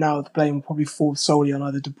collective, where now the blame will probably fall solely on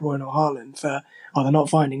either De Bruyne or Haaland for either not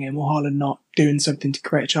finding him or Haaland not doing something to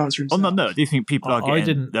create a chance for himself. On that note, do you think people are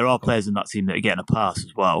getting... There are players in that team that are getting a pass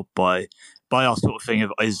as well by our sort of thing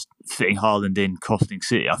of is fitting Haaland in, costing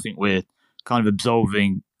City. I think we're kind of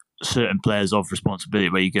absolving certain players of responsibility,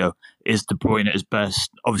 where you go, is De Bruyne at his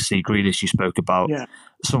best? Obviously, Grealish you spoke about. Yeah.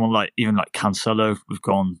 Someone like Cancelo, we've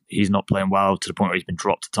gone, he's not playing well to the point where he's been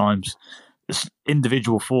dropped at times. there's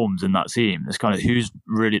individual forms in that team. There's kind of who's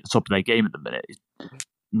really at the top of their game at the minute.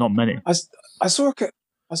 Not many. I saw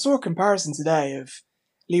a comparison today of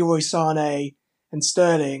Leroy Sané and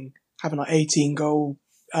Sterling having like 18 goals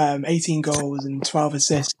and 12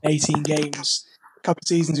 assists in 18 games a couple of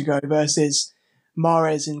seasons ago versus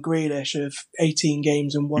Mahrez and Grealish of 18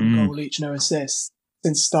 games and 1 goal each, no assists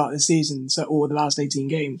since the start of the season, or the last 18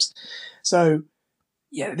 games. So,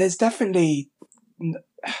 yeah, there's definitely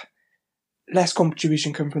less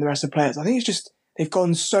contribution coming from the rest of the players. I think it's just they've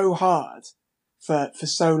gone so hard for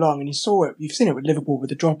so long, and you've seen it with Liverpool with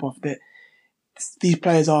the drop-off, that these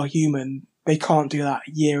players are human. They can't do that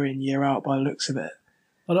year in, year out by the looks of it.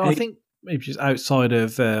 Well, I think maybe just outside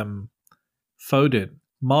of Foden,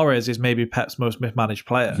 Mahrez is maybe Pep's most mismanaged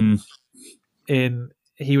player.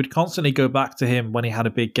 He would constantly go back to him when he had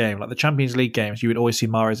a big game. Like the Champions League games, you would always see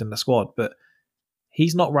Mahrez in the squad, but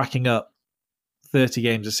he's not racking up 30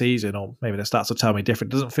 games a season, or maybe the stats will tell me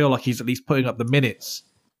different. It doesn't feel like he's at least putting up the minutes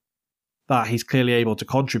that he's clearly able to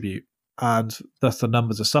contribute, and thus the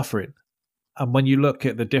numbers are suffering. And when you look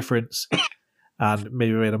at the difference, and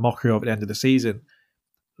maybe made a mockery of at the end of the season,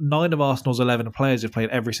 9 of Arsenal's 11 players have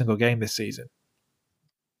played every single game this season.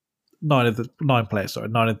 9 of the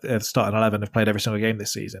starting 11 have played every single game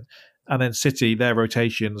this season. And then City, their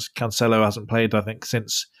rotations, Cancelo hasn't played, I think,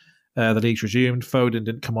 since the league's resumed. Foden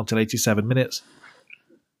didn't come on till 87 minutes.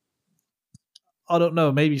 I don't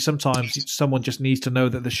know, maybe sometimes someone just needs to know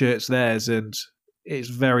that the shirt's theirs, and it's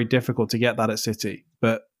very difficult to get that at City.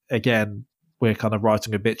 But again, we're kind of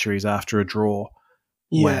writing obituaries after a draw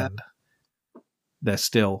when they're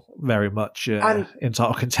still very much in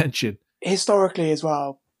title contention. Historically as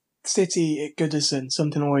well, City at Goodison,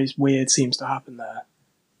 something always weird seems to happen there.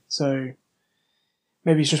 So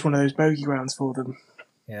maybe it's just one of those bogey grounds for them.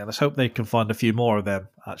 Yeah, let's hope they can find a few more of them,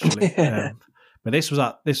 actually. But this was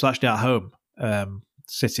actually at home,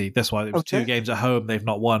 City. That's why it was 2 games at home they've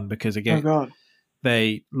not won, because again,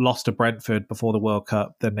 they lost to Brentford before the World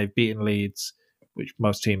Cup, then they've beaten Leeds, which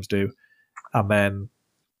most teams do, and then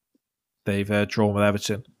they've drawn with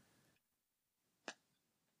Everton.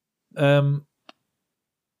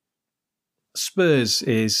 Spurs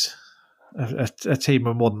is a team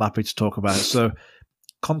I'm more than happy to talk about. So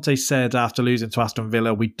Conte said after losing to Aston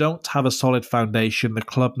Villa, "We don't have a solid foundation. The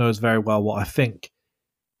club knows very well what I think."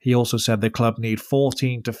 He also said the club need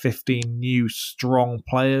 14 to 15 new strong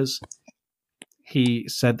players. He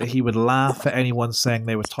said that he would laugh at anyone saying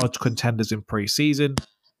they were title contenders in pre-season.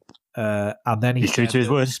 And then he said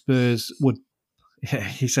that Spurs would... Yeah,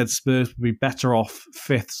 he said Spurs would be better off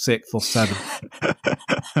 5th, 6th or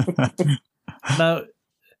 7th. Now,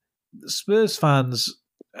 Spurs fans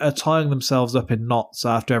are tying themselves up in knots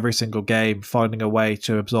after every single game, finding a way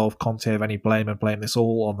to absolve Conte of any blame and blame this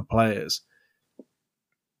all on the players.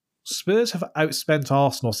 Spurs have outspent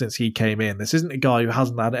Arsenal since he came in. This isn't a guy who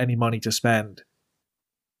hasn't had any money to spend.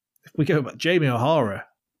 If we go back, Jamie O'Hara,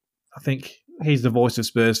 I think he's the voice of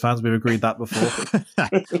Spurs fans. We've agreed that before.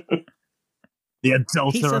 The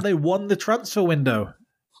adulterer. He said they won the transfer window.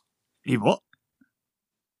 He what?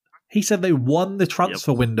 He said they won the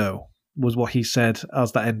transfer window, was what he said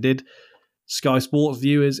as that ended. Sky Sports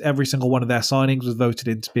viewers, every single one of their signings was voted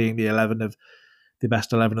into being the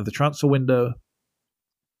best 11 of the transfer window.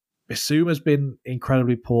 Bissouma's been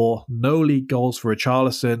incredibly poor. No league goals for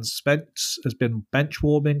Richarlison. Spence has been bench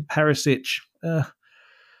warming. Perisic,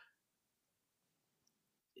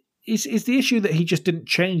 is the issue that he just didn't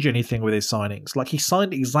change anything with his signings? Like, he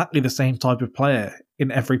signed exactly the same type of player in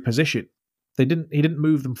every position. He didn't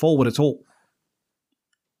move them forward at all.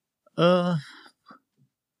 I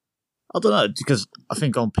don't know, because I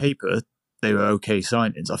think on paper they were okay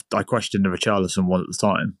signings. I questioned the Richarlison one at the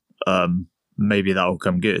time. Maybe that will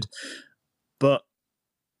come good, but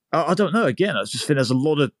I don't know. Again, I just think there's a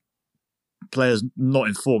lot of players not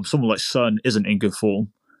in form. Someone like Son isn't in good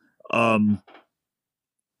form, and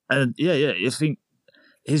I think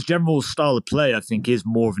his general style of play, I think, is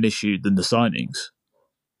more of an issue than the signings.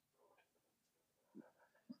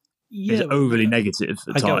 Yeah, it's overly negative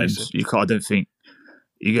at times. I don't think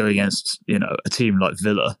you go against a team like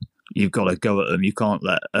Villa. You've got to go at them. You can't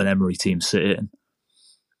let an Emery team sit in.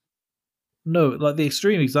 No, like the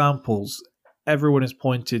extreme examples, everyone has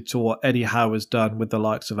pointed to what Eddie Howe has done with the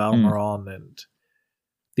likes of Almiron and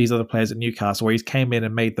these other players at Newcastle, where he's came in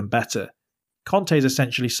and made them better. Conte is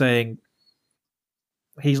essentially saying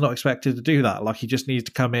he's not expected to do that. Like, he just needs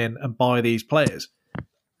to come in and buy these players.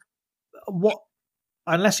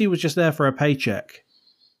 Unless he was just there for a paycheck,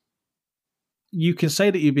 you can say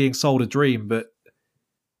that you're being sold a dream, but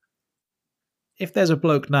if there's a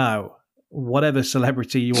bloke now, whatever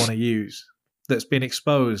celebrity you want to use, that's been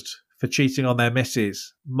exposed for cheating on their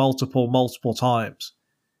missus multiple times,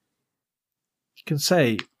 you can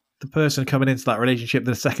say the person coming into that relationship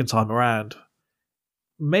the second time around,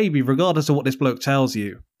 maybe regardless of what this bloke tells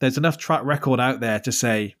you, there's enough track record out there to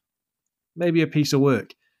say maybe a piece of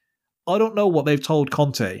work. I don't know what they've told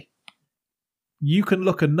Conte. You can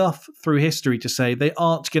look enough through history to say they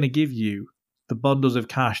aren't going to give you the bundles of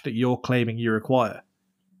cash that you're claiming you require.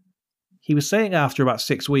 He was saying after about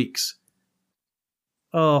 6 weeks,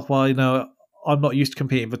 oh, well, I'm not used to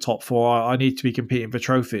competing for top four. I need to be competing for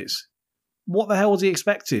trophies. What the hell was he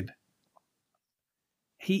expecting?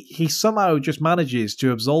 He somehow just manages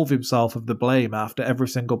to absolve himself of the blame after every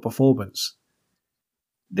single performance.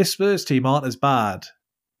 This Spurs team aren't as bad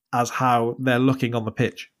as how they're looking on the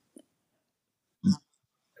pitch.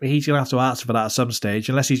 He's going to have to answer for that at some stage,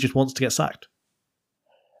 unless he just wants to get sacked.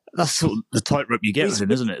 That's sort of the tightrope you get with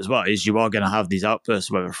him, isn't it, as well? Is you are going to have these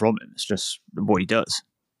outbursts, whether from him. It's just what he does.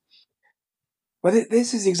 Well,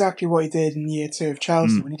 this is exactly what he did in year 2 of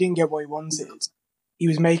Chelsea. When he didn't get what he wanted, he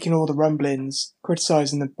was making all the rumblings,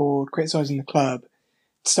 criticising the board, criticising the club,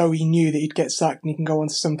 so he knew that he'd get sacked and he can go on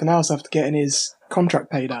to something else after getting his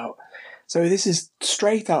contract paid out. So this is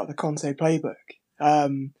straight out of the Conte playbook,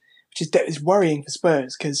 which is worrying for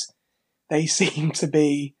Spurs, because they seem to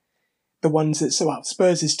be the ones that,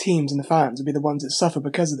 Spurs' teams and the fans will be the ones that suffer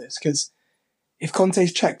because of this, because if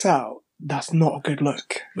Conte's checked out, that's not a good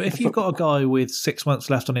look. But if you've got a guy with 6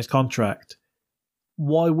 months left on his contract,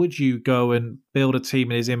 why would you go and build a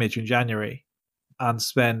team in his image in January and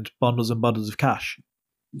spend bundles and bundles of cash?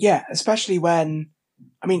 Yeah, especially when,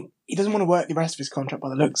 he doesn't want to work the rest of his contract by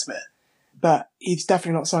the looks of it, but he's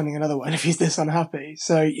definitely not signing another one if he's this unhappy.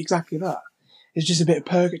 So exactly that. It's just a bit of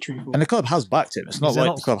purgatory for him. And the club has backed him. It's not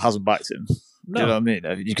like the club hasn't backed him. No. You know what I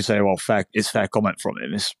mean? You could say, well, it's fair comment from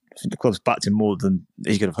him. The club's backed him more than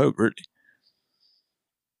he could have hoped, really.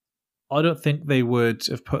 I don't think they would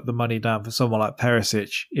have put the money down for someone like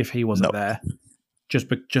Perisic if he wasn't there, just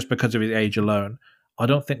because of his age alone. I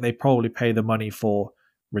don't think they probably pay the money for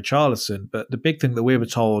Richarlison. But the big thing that we were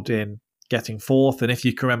told in getting fourth, and if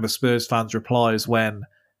you can remember Spurs fans' replies when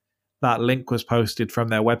that link was posted from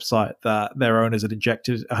their website that their owners had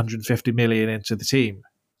injected 150 million into the team.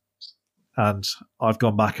 And I've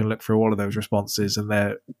gone back and looked through all of those responses, and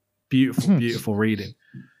they're beautiful, beautiful reading.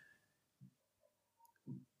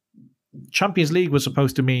 Champions League was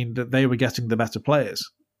supposed to mean that they were getting the better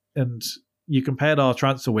players. And you compared our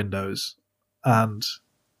transfer windows, and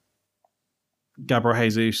Gabriel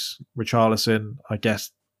Jesus, Richarlison, I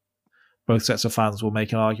guess both sets of fans will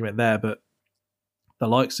make an argument there, but the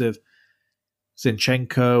likes of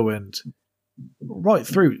Zinchenko and right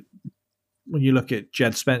through, when you look at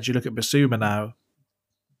Jed Spence, you look at Basuma now,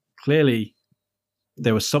 clearly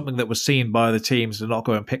there was something that was seen by the teams to not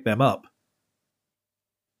go and pick them up.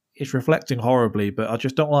 It's reflecting horribly, but I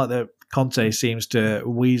just don't like that Conte seems to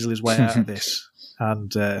weasel his way out of this,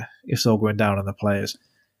 and it's all going down on the players.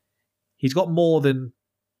 He's got more than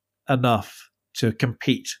enough to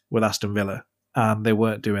compete with Aston Villa, and they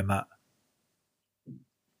weren't doing that.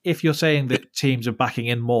 If you're saying that teams are backing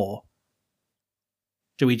in more,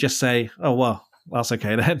 do we just say, oh, well, that's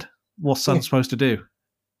okay then? What's Son supposed to do?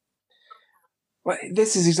 Well,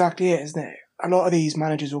 this is exactly it, isn't it? A lot of these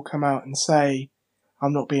managers will come out and say,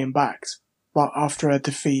 I'm not being backed. But after a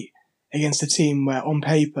defeat against a team where, on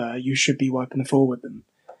paper, you should be wiping the floor with them,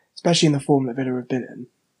 especially in the form that Villa have been in.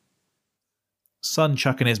 Son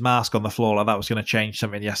chucking his mask on the floor like that was going to change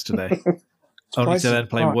something yesterday. Only to then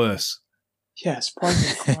play worse. Yeah,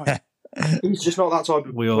 surprisingly. He's just not that type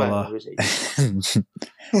of player, is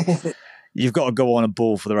he? You've got to go on a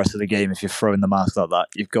ball for the rest of the game if you're throwing the mask like that.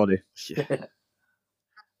 You've got to. Yeah.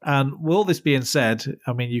 And with all this being said,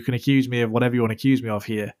 you can accuse me of whatever you want to accuse me of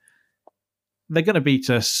here. They're going to beat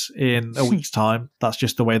us in a week's time. That's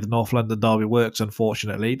just the way the North London derby works,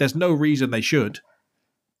 unfortunately. There's no reason they should.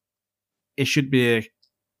 It should be a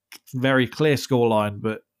very clear scoreline,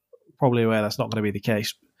 but probably aware that's not going to be the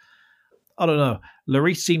case. I don't know.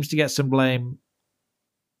 Lloris seems to get some blame.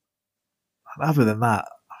 And other than that,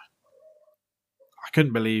 I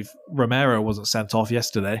couldn't believe Romero wasn't sent off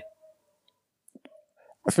yesterday.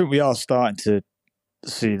 I think we are starting to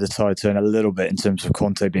see the tide turn a little bit in terms of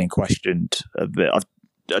Conte being questioned a bit.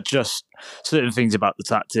 I've just certain things about the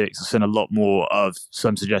tactics. I've seen a lot more of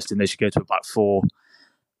some suggesting they should go to a back four.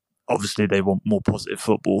 Obviously, they want more positive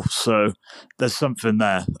football. So there's something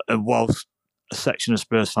there. And whilst a section of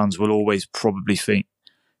Spurs fans will always probably think,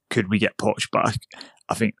 could we get Poch back?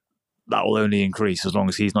 I think that will only increase as long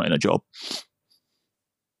as he's not in a job.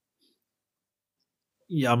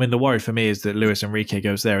 Yeah, the worry for me is that Luis Enrique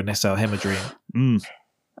goes there and they sell him a dream.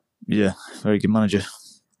 Yeah, very good manager.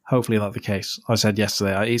 Hopefully not the case. I said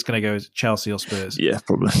yesterday he's going to go Chelsea or Spurs. Yeah,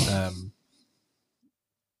 probably.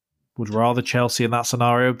 Would rather Chelsea in that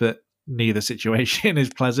scenario, but neither situation is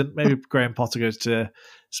pleasant. Maybe Graham Potter goes to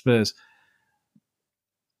Spurs.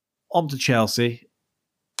 On to Chelsea.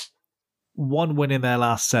 1 win in their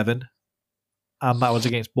last 7, and that was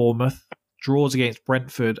against Bournemouth. Draws against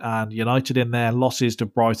Brentford and United in there. Losses to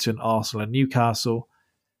Brighton, Arsenal and Newcastle.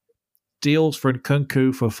 Deals for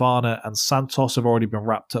Nkunku, Fofana and Santos have already been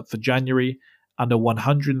wrapped up for January, and a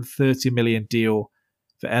 130 million deal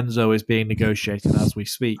for Enzo is being negotiated as we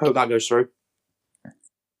speak. Hope that goes through.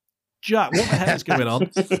 Jack, what the hell is going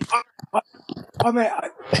on?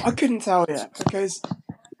 I couldn't tell you because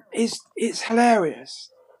it's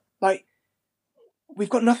hilarious. Like,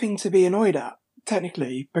 we've got nothing to be annoyed at,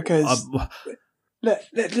 technically, because... Look,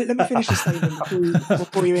 let me finish the statement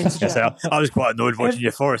before you interject. I was quite annoyed watching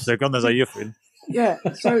your Forest, so God knows how you're feeling. Yeah,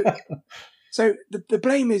 so the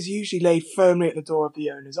blame is usually laid firmly at the door of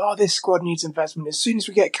the owners. Oh, this squad needs investment. As soon as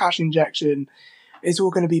we get cash injection, it's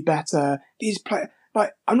all going to be better. These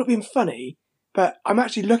like, I'm not being funny, but I'm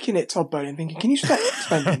actually looking at Todd Bowley and thinking, can you stop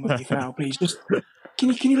spending money for now, please? Just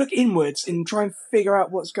can you look inwards and try and figure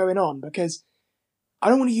out what's going on? Because I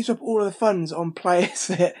don't want to use up all of the funds on players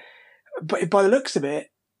that. But by the looks of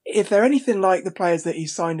it, if they're anything like the players that he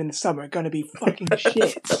signed in the summer, are going to be fucking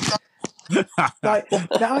shit. Like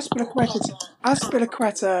the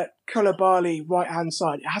Azpilicueta, Koulibaly right-hand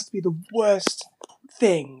side, it has to be the worst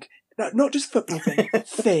thing, not just football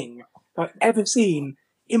thing I've ever seen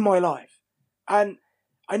in my life. And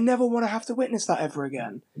I never want to have to witness that ever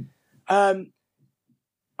again. Oh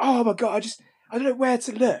my God, I don't know where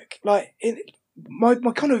to look. Like, my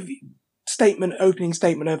kind of... opening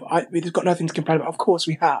statement of we've got nothing to complain about. Of course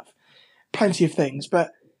we have plenty of things,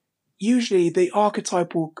 but usually the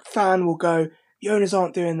archetypal fan will go, the owners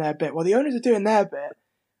aren't doing their bit. Well, the owners are doing their bit.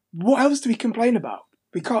 What else do we complain about?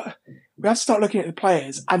 We have to start looking at the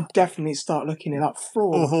players and definitely start looking at that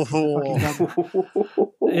fraud.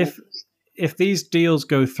 If these deals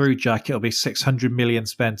go through, Jack, it'll be 600 million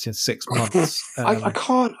spent in 6 months. I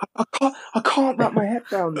can't wrap my head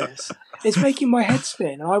around this. It's making my head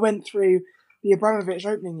spin. And I went through the Abramovich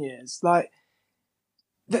opening years. Like,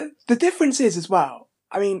 the difference is as well.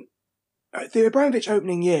 I mean, the Abramovich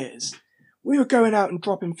opening years, we were going out and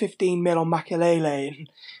dropping 15 mil on Makelele and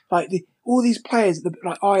like all these players,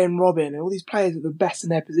 like Iron Robin and all these players at the best in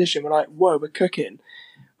their position. We're like, whoa, we're cooking.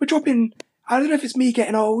 We're dropping. I don't know if it's me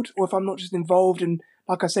getting old or if I'm not just involved. And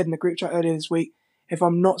like I said in the group chat earlier this week, if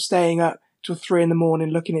I'm not staying up till 3 a.m.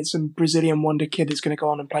 looking at some Brazilian wonder kid that's going to go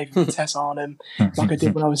on and play for Vitesse Arnhem like I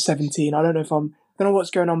did when I was 17. I don't know what's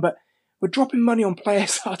going on, but we're dropping money on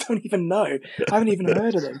players I don't even know. I haven't even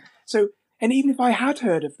heard of them. So, and even if I had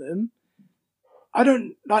heard of them, I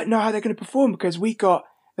don't know how they're going to perform because we got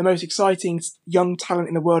the most exciting young talent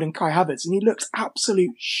in the world in Kai Havertz, and he looks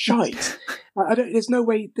absolute shite. There's no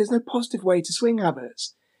positive way to swing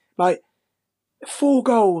Havertz. Like, 4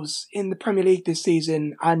 goals in the Premier League this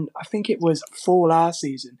season, and I think it was 4 last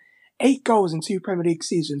season. 8 goals in 2 Premier League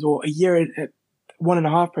seasons, or a year at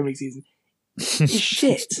 1.5 Premier League seasons. Is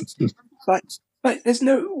shit. Like, there's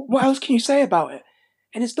no. What else can you say about it?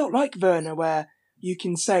 And it's not like Werner, where you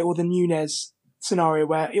can say, or the Nunez scenario,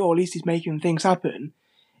 where at least he's making things happen.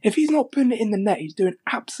 If he's not putting it in the net, he's doing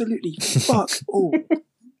absolutely fuck all.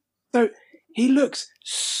 So he looks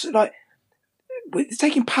like it's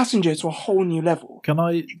taking Passenger to a whole new level.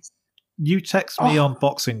 You text me on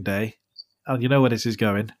Boxing Day, and you know where this is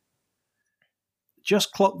going.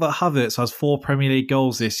 Just clock that Havertz has 4 Premier League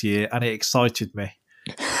goals this year, and it excited me.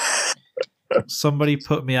 Somebody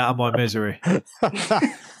put me out of my misery.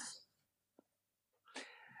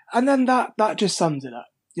 And then that just sums it up.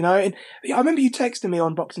 You know, and I remember you texting me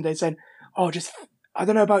on Boxing Day saying, I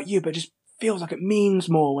don't know about you, but it just feels like it means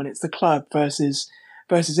more when it's the club versus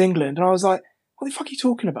England. And I was like, what the fuck are you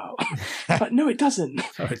talking about? Like, no, it doesn't.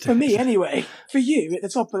 For me, anyway. For you, at the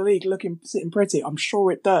top of the league, sitting pretty, I'm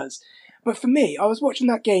sure it does. But for me, I was watching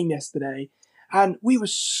that game yesterday, and we were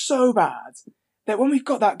so bad that when we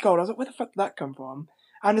got that goal, I was like, where the fuck did that come from?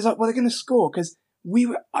 And it's like, well, they're going to score, because we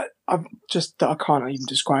were, I can't even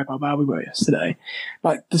describe how bad we were yesterday.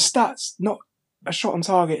 Like, the stats, not a shot on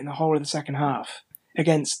target in the whole of the second half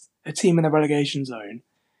against a team in the relegation zone.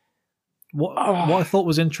 What I thought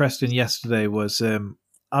was interesting yesterday was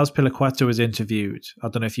Azpilicueta was interviewed. I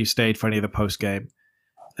don't know if you stayed for any of the post-game.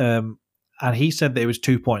 And he said that it was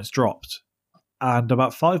 2 points dropped. And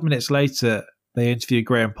about 5 minutes later, they interviewed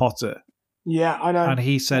Graham Potter. Yeah, I know. And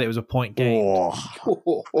he said it was a point gained.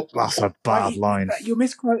 Oh, that's a bad line. You're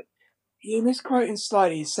misquoting. You're misquoting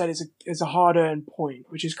slightly. He said it's a hard-earned point,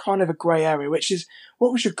 which is kind of a grey area, which is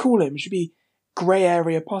what we should call him. It should be grey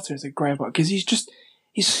area Potter instead of grey Potter, because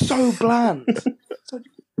he's so bland. So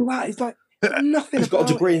bland. He's like nothing. He's got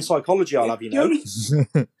a degree in psychology, I'll have you know.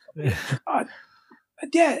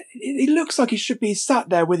 Yeah, it looks like he should be sat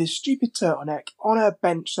there with his stupid turtleneck on a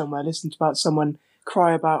bench somewhere, listening to about someone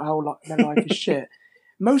cry about how their life is shit.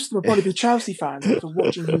 Most of them will probably be Chelsea fans after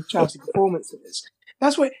watching his Chelsea performances.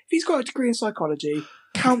 That's why, if he's got a degree in psychology,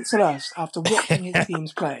 counsel us after watching his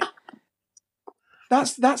teams play.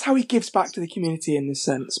 That's how he gives back to the community in this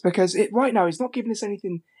sense, because right now he's not giving us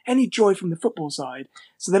any joy from the football side.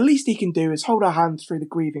 So the least he can do is hold our hand through the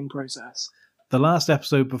grieving process. The last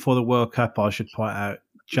episode before the World Cup, I should point out,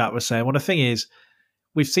 Jack was saying, well, the thing is,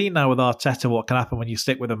 we've seen now with Arteta what can happen when you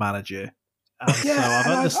stick with a manager. And so I've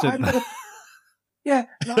understood that. I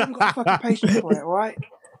haven't got the fucking patience for it, all right?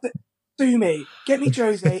 Sue me. Get me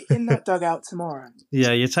Jose in that dugout tomorrow.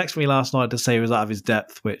 Yeah, you texted me last night to say he was out of his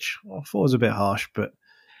depth, which I thought was a bit harsh, but...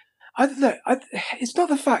 it's not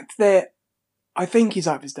the fact that I think he's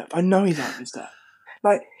out of his depth. I know he's out of his depth.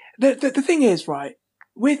 Like, the thing is, right,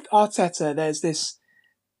 with Arteta, there's this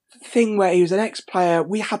thing where he was an ex-player.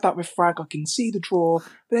 We had that with Frank. I can see the draw.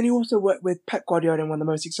 But then he also worked with Pep Guardiola in one of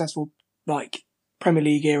the most successful, Premier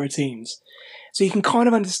League era teams. So you can kind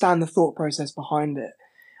of understand the thought process behind it.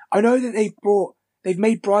 I know that they've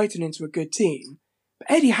made Brighton into a good team,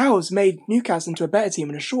 but Eddie Howe's made Newcastle into a better team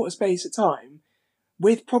in a shorter space of time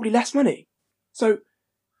with probably less money. So,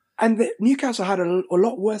 and Newcastle had a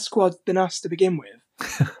lot worse squad than us to begin with.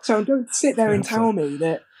 So don't sit there and tell me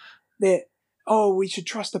that we should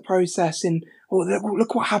trust the process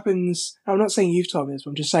look what happens. I'm not saying you've told me this,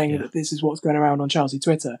 but I'm just saying that this is what's going around on Chelsea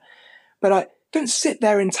Twitter. But don't sit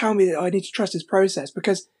there and tell me that I need to trust this process,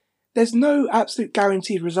 because there's no absolute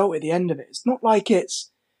guaranteed result at the end of it. It's not like it's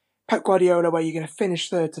Pep Guardiola where you're going to finish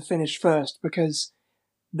third to finish first because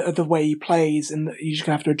of the way he plays and you're just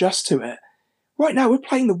going to have to adjust to it. Right now, we're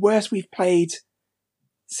playing the worst we've played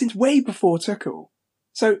since way before Tuchel.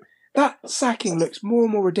 So that sacking looks more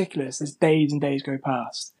and more ridiculous as days and days go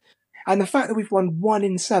past. And the fact that we've won 1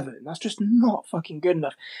 in 7, that's just not fucking good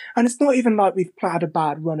enough. And it's not even like we've had a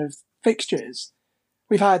bad run of fixtures.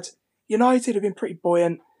 We've had United have been pretty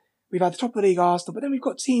buoyant. We've had the top of the league Arsenal, but then we've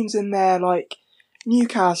got teams in there like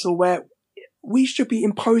Newcastle where we should be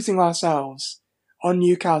imposing ourselves on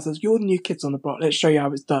Newcastle. You're the new kids on the block. Let's show you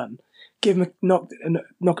how it's done. Give them knock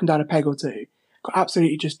them down a peg or two. Got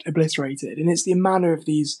absolutely just obliterated. And it's the manner of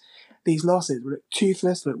these losses. We look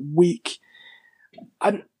toothless, we look weak.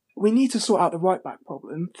 And we need to sort out the right back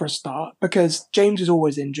problem for a start, because James is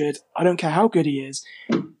always injured. I don't care how good he is.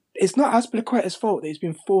 It's not Azpilicueta's fault that he's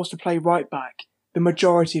been forced to play right back the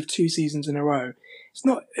majority of 2 seasons in a row. It's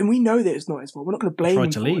not, and we know that it's not his fault. We're not going to blame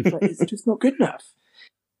him for it, but it's just not good enough.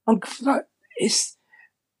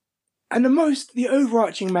 The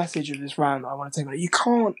overarching message of this round that I want to take on it, you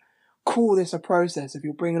can't call this a process if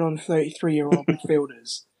you're bringing on 33-year-old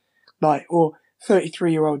midfielders, or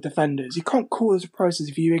 33-year-old defenders. You can't call this a process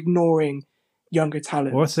if you're ignoring younger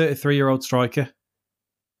talent. Or a 33-year-old striker.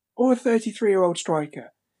 Or a 33-year-old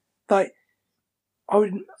striker.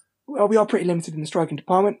 We are pretty limited in the striking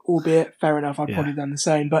department, albeit, fair enough, I'd probably done the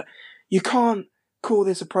same. But you can't call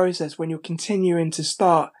this a process when you're continuing to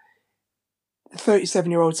start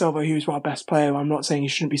 37-year-old Silva, who's our best player. I'm not saying he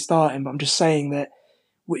shouldn't be starting, but I'm just saying that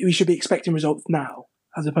we should be expecting results now,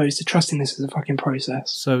 as opposed to trusting this as a fucking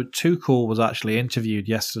process. So Tuchel was actually interviewed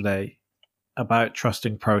yesterday about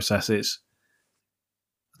trusting processes.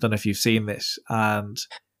 I don't know if you've seen this, and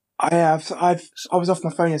I have. I was off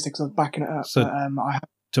my phone yesterday because I was backing it up. So but, I have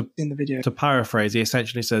seen the video. To paraphrase, he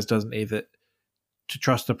essentially says, doesn't he, that to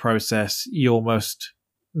trust the process, you almost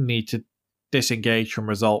need to disengage from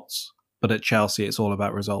results. But at Chelsea, it's all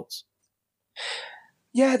about results.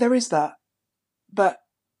 Yeah, there is that. But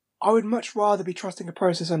I would much rather be trusting a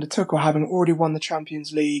process under Tuchel, having already won the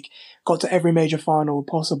Champions League, got to every major final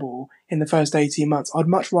possible in the first 18 months. I'd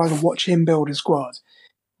much rather watch him build a squad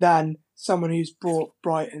than someone who's brought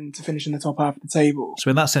Brighton to finish in the top half of the table.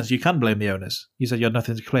 So in that sense, you can blame the owners. You said you had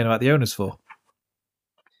nothing to complain about the owners for.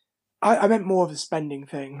 I meant more of a spending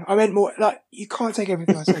thing. I meant more, you can't take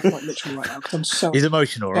everything I say quite literally right now, because I'm so... He's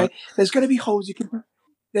emotional, right? There's going to be holes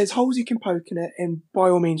there's holes you can poke in it, and by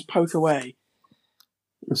all means, poke away.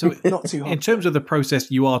 So not too hard. In terms of the process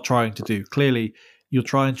you are trying to do, clearly you're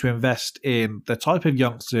trying to invest in the type of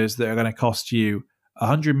youngsters that are going to cost you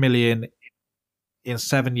 100 million in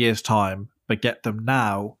 7 years' time, but get them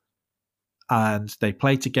now, and they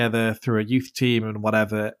play together through a youth team and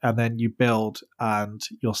whatever, and then you build and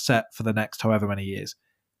you're set for the next however many years.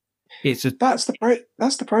 That's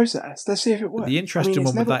the process. Let's see if it works. The interesting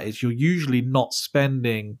one with that is you're usually not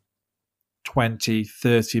spending 20,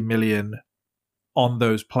 30 million on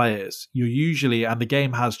those players. You're usually, and the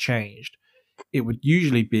game has changed, it would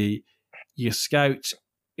usually be you scout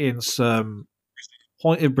in some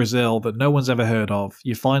point in Brazil that no one's ever heard of.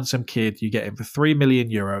 You find some kid, you get him for 3 million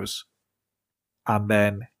euros, and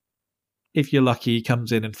then if you're lucky, he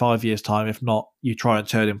comes in 5 years' time. If not, you try and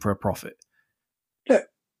turn him for a profit. Look,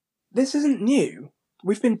 this isn't new.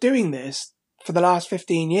 We've been doing this for the last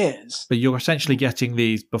 15 years. But you're essentially getting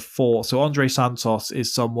these before. So Andre Santos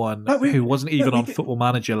is someone who wasn't even on Football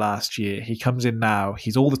Manager last year. He comes in now.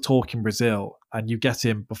 He's all the talk in Brazil, and you get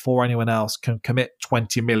him before anyone else can commit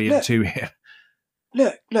 20 million to him.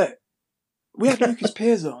 Look. We had Lucas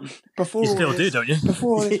Piers on before. You still do, don't you?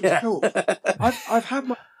 Before this was cool.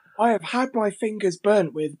 I have had my fingers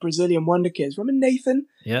burnt with Brazilian wonder kids. Remember Nathan?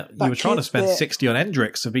 Yeah, you were trying to spend 60 on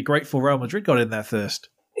Hendricks. I'd be grateful Real Madrid got in there first.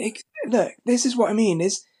 Look, this is what I mean.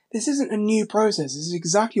 This isn't a new process. This is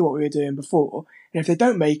exactly what we were doing before. And if they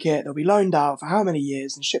don't make it, they'll be loaned out for how many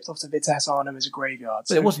years and shipped off to Vitesse Arnhem as a graveyard.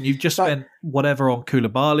 But it wasn't. You've just spent whatever on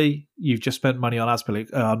Koulibaly. You've just spent money on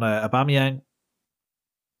Aubameyang.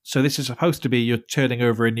 So this is supposed to be you're turning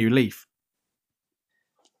over a new leaf.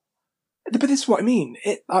 But this is what I mean.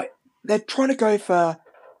 They're trying to go for...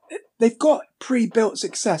 They've got pre-built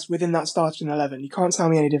success within that starting 11. You can't tell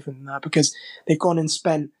me any different than that because they've gone and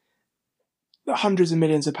spent hundreds of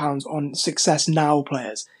millions of pounds on success now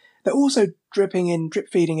players. They're also drip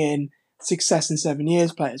feeding in success in 7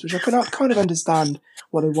 years players, which I can kind of understand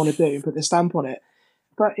what they want to do and put their stamp on it.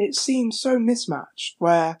 But it seems so mismatched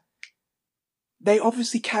where they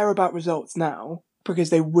obviously care about results now because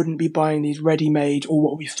they wouldn't be buying these ready-made or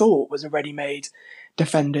what we thought was a ready-made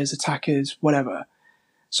defenders, attackers, whatever.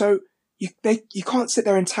 So you can't sit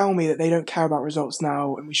there and tell me that they don't care about results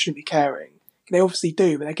now and we shouldn't be caring. They obviously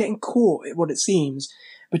do, but they're getting caught at what it seems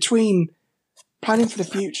between planning for the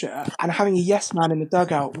future and having a yes man in the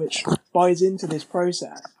dugout which buys into this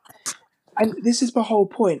process. And this is the whole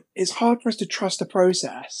point. It's hard for us to trust a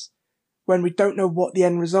process when we don't know what the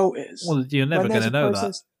end result is. Well, you're never going to know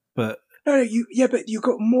that. But but you've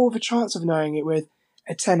got more of a chance of knowing it with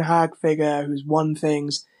a Ten Hag figure who's won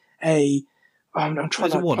things, I'm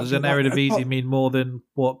trying to... What, does an Eredivisie mean more than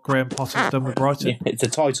what Graham Potter's done with Brighton? Yeah, it's a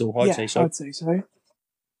title, I'd say so. I'd say so.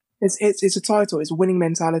 It's a title. It's a winning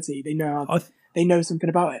mentality. They know they know something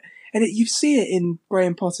about it. And you see it in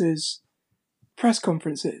Graham Potter's press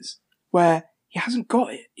conferences where he hasn't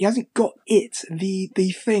got it. He hasn't got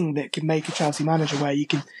the thing that can make a Chelsea manager where you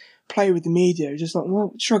can play with the media. Just like,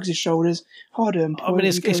 well, shrugs his shoulders, harder. I mean,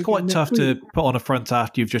 it's quite tough to put on a front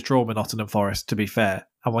after you've just drawn with Nottingham Forest, to be fair,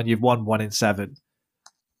 and when you've won 1 in 7.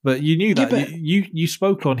 But you knew that. You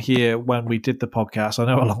spoke on here when we did the podcast. I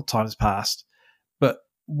know a long time's passed, but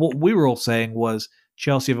what we were all saying was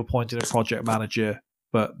Chelsea have appointed a project manager,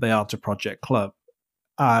 but they aren't a project club.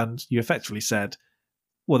 And you effectively said,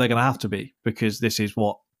 well, they're going to have to be because this is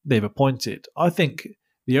what they've appointed. I think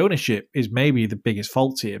the ownership is maybe the biggest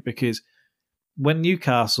fault here because when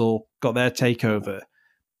Newcastle got their takeover,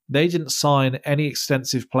 they didn't sign any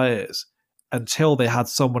extensive players until they had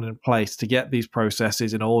someone in place to get these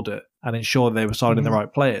processes in order and ensure they were signing the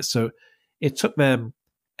right players. So it took them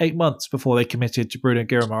 8 months before they committed to Bruno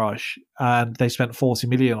Guimaraes and they spent 40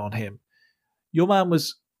 million on him. Your man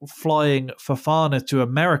was flying Fofana to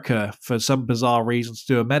America for some bizarre reason to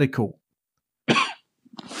do a medical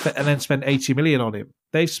and then spent 80 million on him.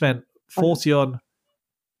 They've spent 40 on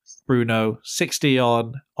Bruno, 60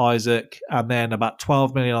 on Isaac, and then about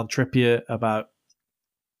 12 million on Trippier, about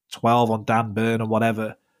 12 on Dan Burn and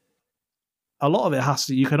whatever. A lot of it has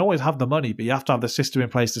to, you can always have the money, but you have to have the system in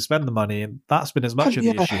place to spend the money, and that's been as much of the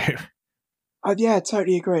issue. I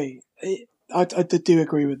totally agree. I do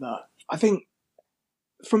agree with that. I think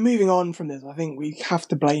from moving on from this, I think we have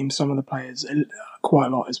to blame some of the players quite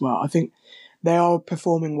a lot as well. I think they are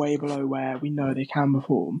performing way below where we know they can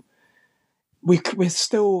perform. We're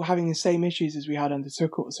still having the same issues as we had under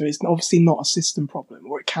Tuchel, so it's obviously not a system problem,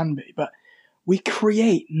 or it can be, but we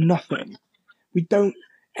create nothing. We don't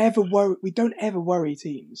ever worry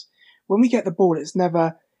teams. When we get the ball, it's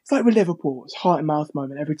like with Liverpool, it's heart and mouth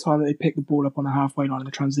moment every time that they pick the ball up on the halfway line in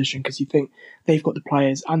the transition because you think they've got the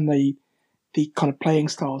players and the kind of playing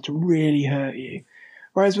style to really hurt you.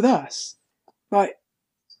 Whereas with us, like,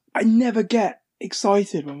 I never get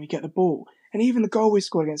excited when we get the ball. And even the goal we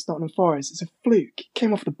scored against Nottingham Forest, it's a fluke. It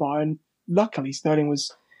came off the bar and luckily Sterling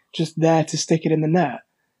was just there to stick it in the net.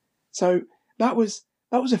 So that was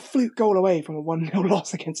a fluke goal away from a 1-0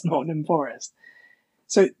 loss against Nottingham Forest.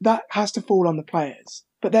 So that has to fall on the players.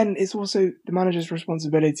 But then it's also the manager's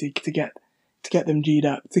responsibility to get them G'd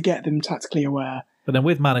up, to get them tactically aware. But then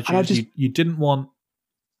with managers, you didn't want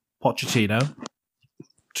Pochettino.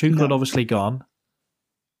 Tuchel had obviously gone.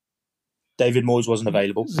 David Moyes wasn't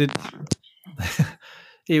available.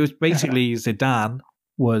 It was basically Zidane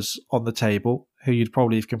was on the table, who you'd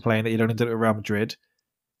probably have complained that you'd only done it with Real Madrid.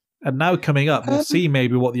 And now coming up, we'll see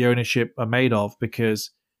maybe what the ownership are made of,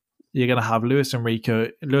 because you're going to have Luis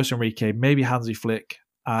Enrique, maybe Hansi Flick,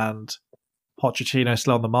 and Pochettino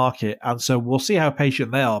still on the market. And so we'll see how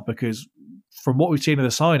patient they are, because from what we've seen of the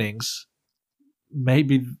signings,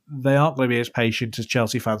 maybe they aren't going to be as patient as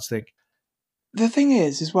Chelsea fans think. The thing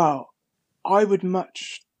is, as well, I'd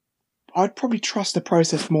probably trust the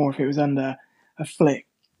process more if it was under a Flick,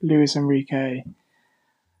 Luis Enrique.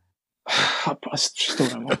 I still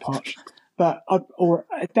don't want Poch, but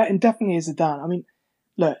definitely is Zidane. I mean,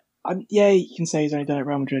 look, you can say he's only done it at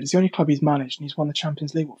Real Madrid. It's the only club he's managed, and he's won the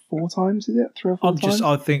Champions League 4 times? Is it 3 or 4 times?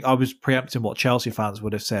 I think I was preempting what Chelsea fans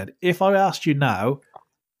would have said. If I asked you now,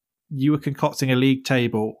 you were concocting a league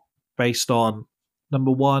table based on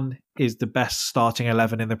number 1 is the best starting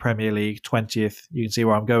 11 in the Premier League, 20th. You can see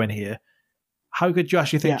where I'm going here. How good do you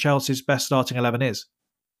actually think Chelsea's best starting 11 is?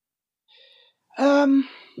 Because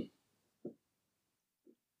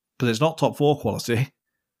it's not top 4 quality.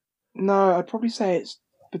 No, I'd probably say it's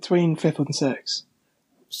between 5th and 6th.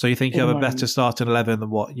 So you think you have a better starting 11 than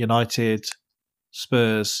what? United,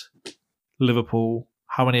 Spurs, Liverpool?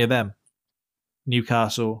 How many of them?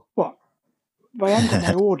 Newcastle? What? But I haven't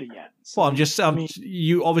got my order yet. So, well,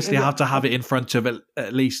 you obviously have to have it in front of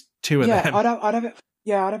at least 2 of them. I'd have it.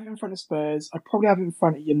 Yeah, I'd have it in front of Spurs. I'd probably have it in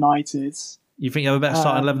front of United. You think you have a better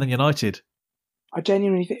starting 11 than United? I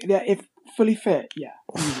genuinely think, if fully fit,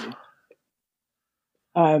 easy.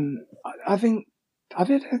 I think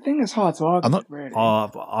it's hard to argue. Really.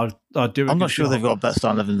 I do. I'm not sure they've got a better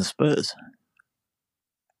starting 11 than the Spurs.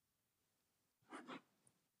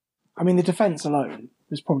 I mean, the defence alone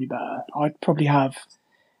was probably better. I'd probably have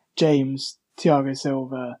James, Thiago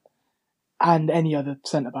Silva, and any other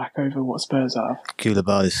centre-back over what Spurs have.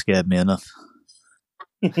 Koulibaly scared me enough.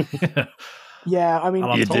 Yeah, I mean...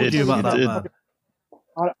 I told you about that, man.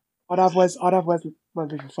 I'd have Wesley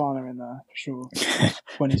Fofana in there, for sure,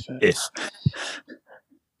 when he's fit.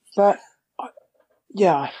 But,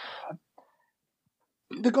 the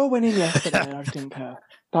goal went in yesterday, and I just didn't care.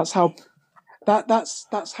 That's how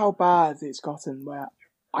bad it's gotten, where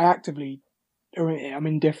I'm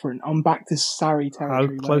indifferent. I'm back to Sarri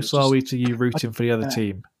territory. How close are we to you rooting for the other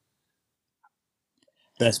team?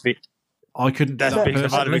 I couldn't do that speaking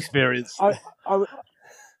of experience. I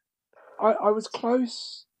was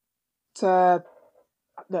close to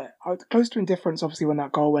indifference, obviously, when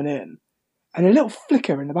that goal went in, and a little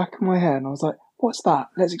flicker in the back of my head, and I was like, "What's that?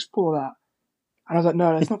 Let's explore that." And I was like,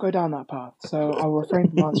 "No, let's not go down that path." So I will refrain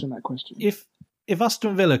from answering that question. If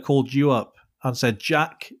Aston Villa called you up and said,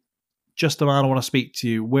 "Jack, just the man I want to speak to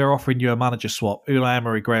you. We're offering you a manager swap. Unai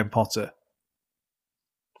Emery, Graham Potter."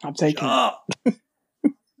 I'm taking it.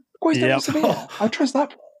 Sevilla. I trust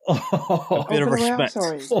that. A bit of respect.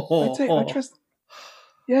 Sorry. I trust.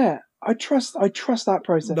 Yeah, I trust that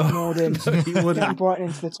process more than getting Brighton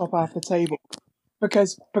into the top half of the table,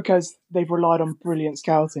 because they've relied on brilliant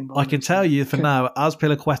scouting. I can tell you for now,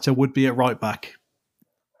 Azpilicueta would be at right back,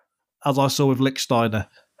 as I saw with Lichtsteiner,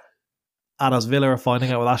 and as Villa are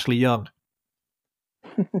finding out with Ashley Young.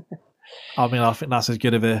 I mean, I think that's as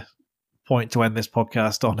good of a point to end this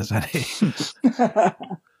podcast on as any.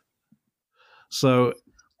 So,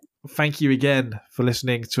 thank you again for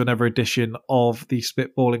listening to another edition of the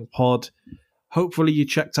Spitballing Pod. Hopefully you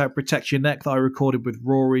checked out Protect Your Neck that I recorded with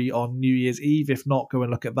Rory on New Year's Eve. If not, go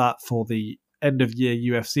and look at that for the end of year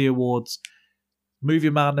UFC awards. Movie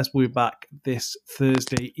Madness will be back this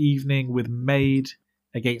Thursday evening with Made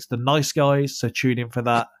against the Nice Guys, so tune in for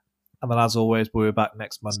that. And then as always, we'll be back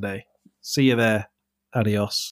next Monday. See you there. Adios.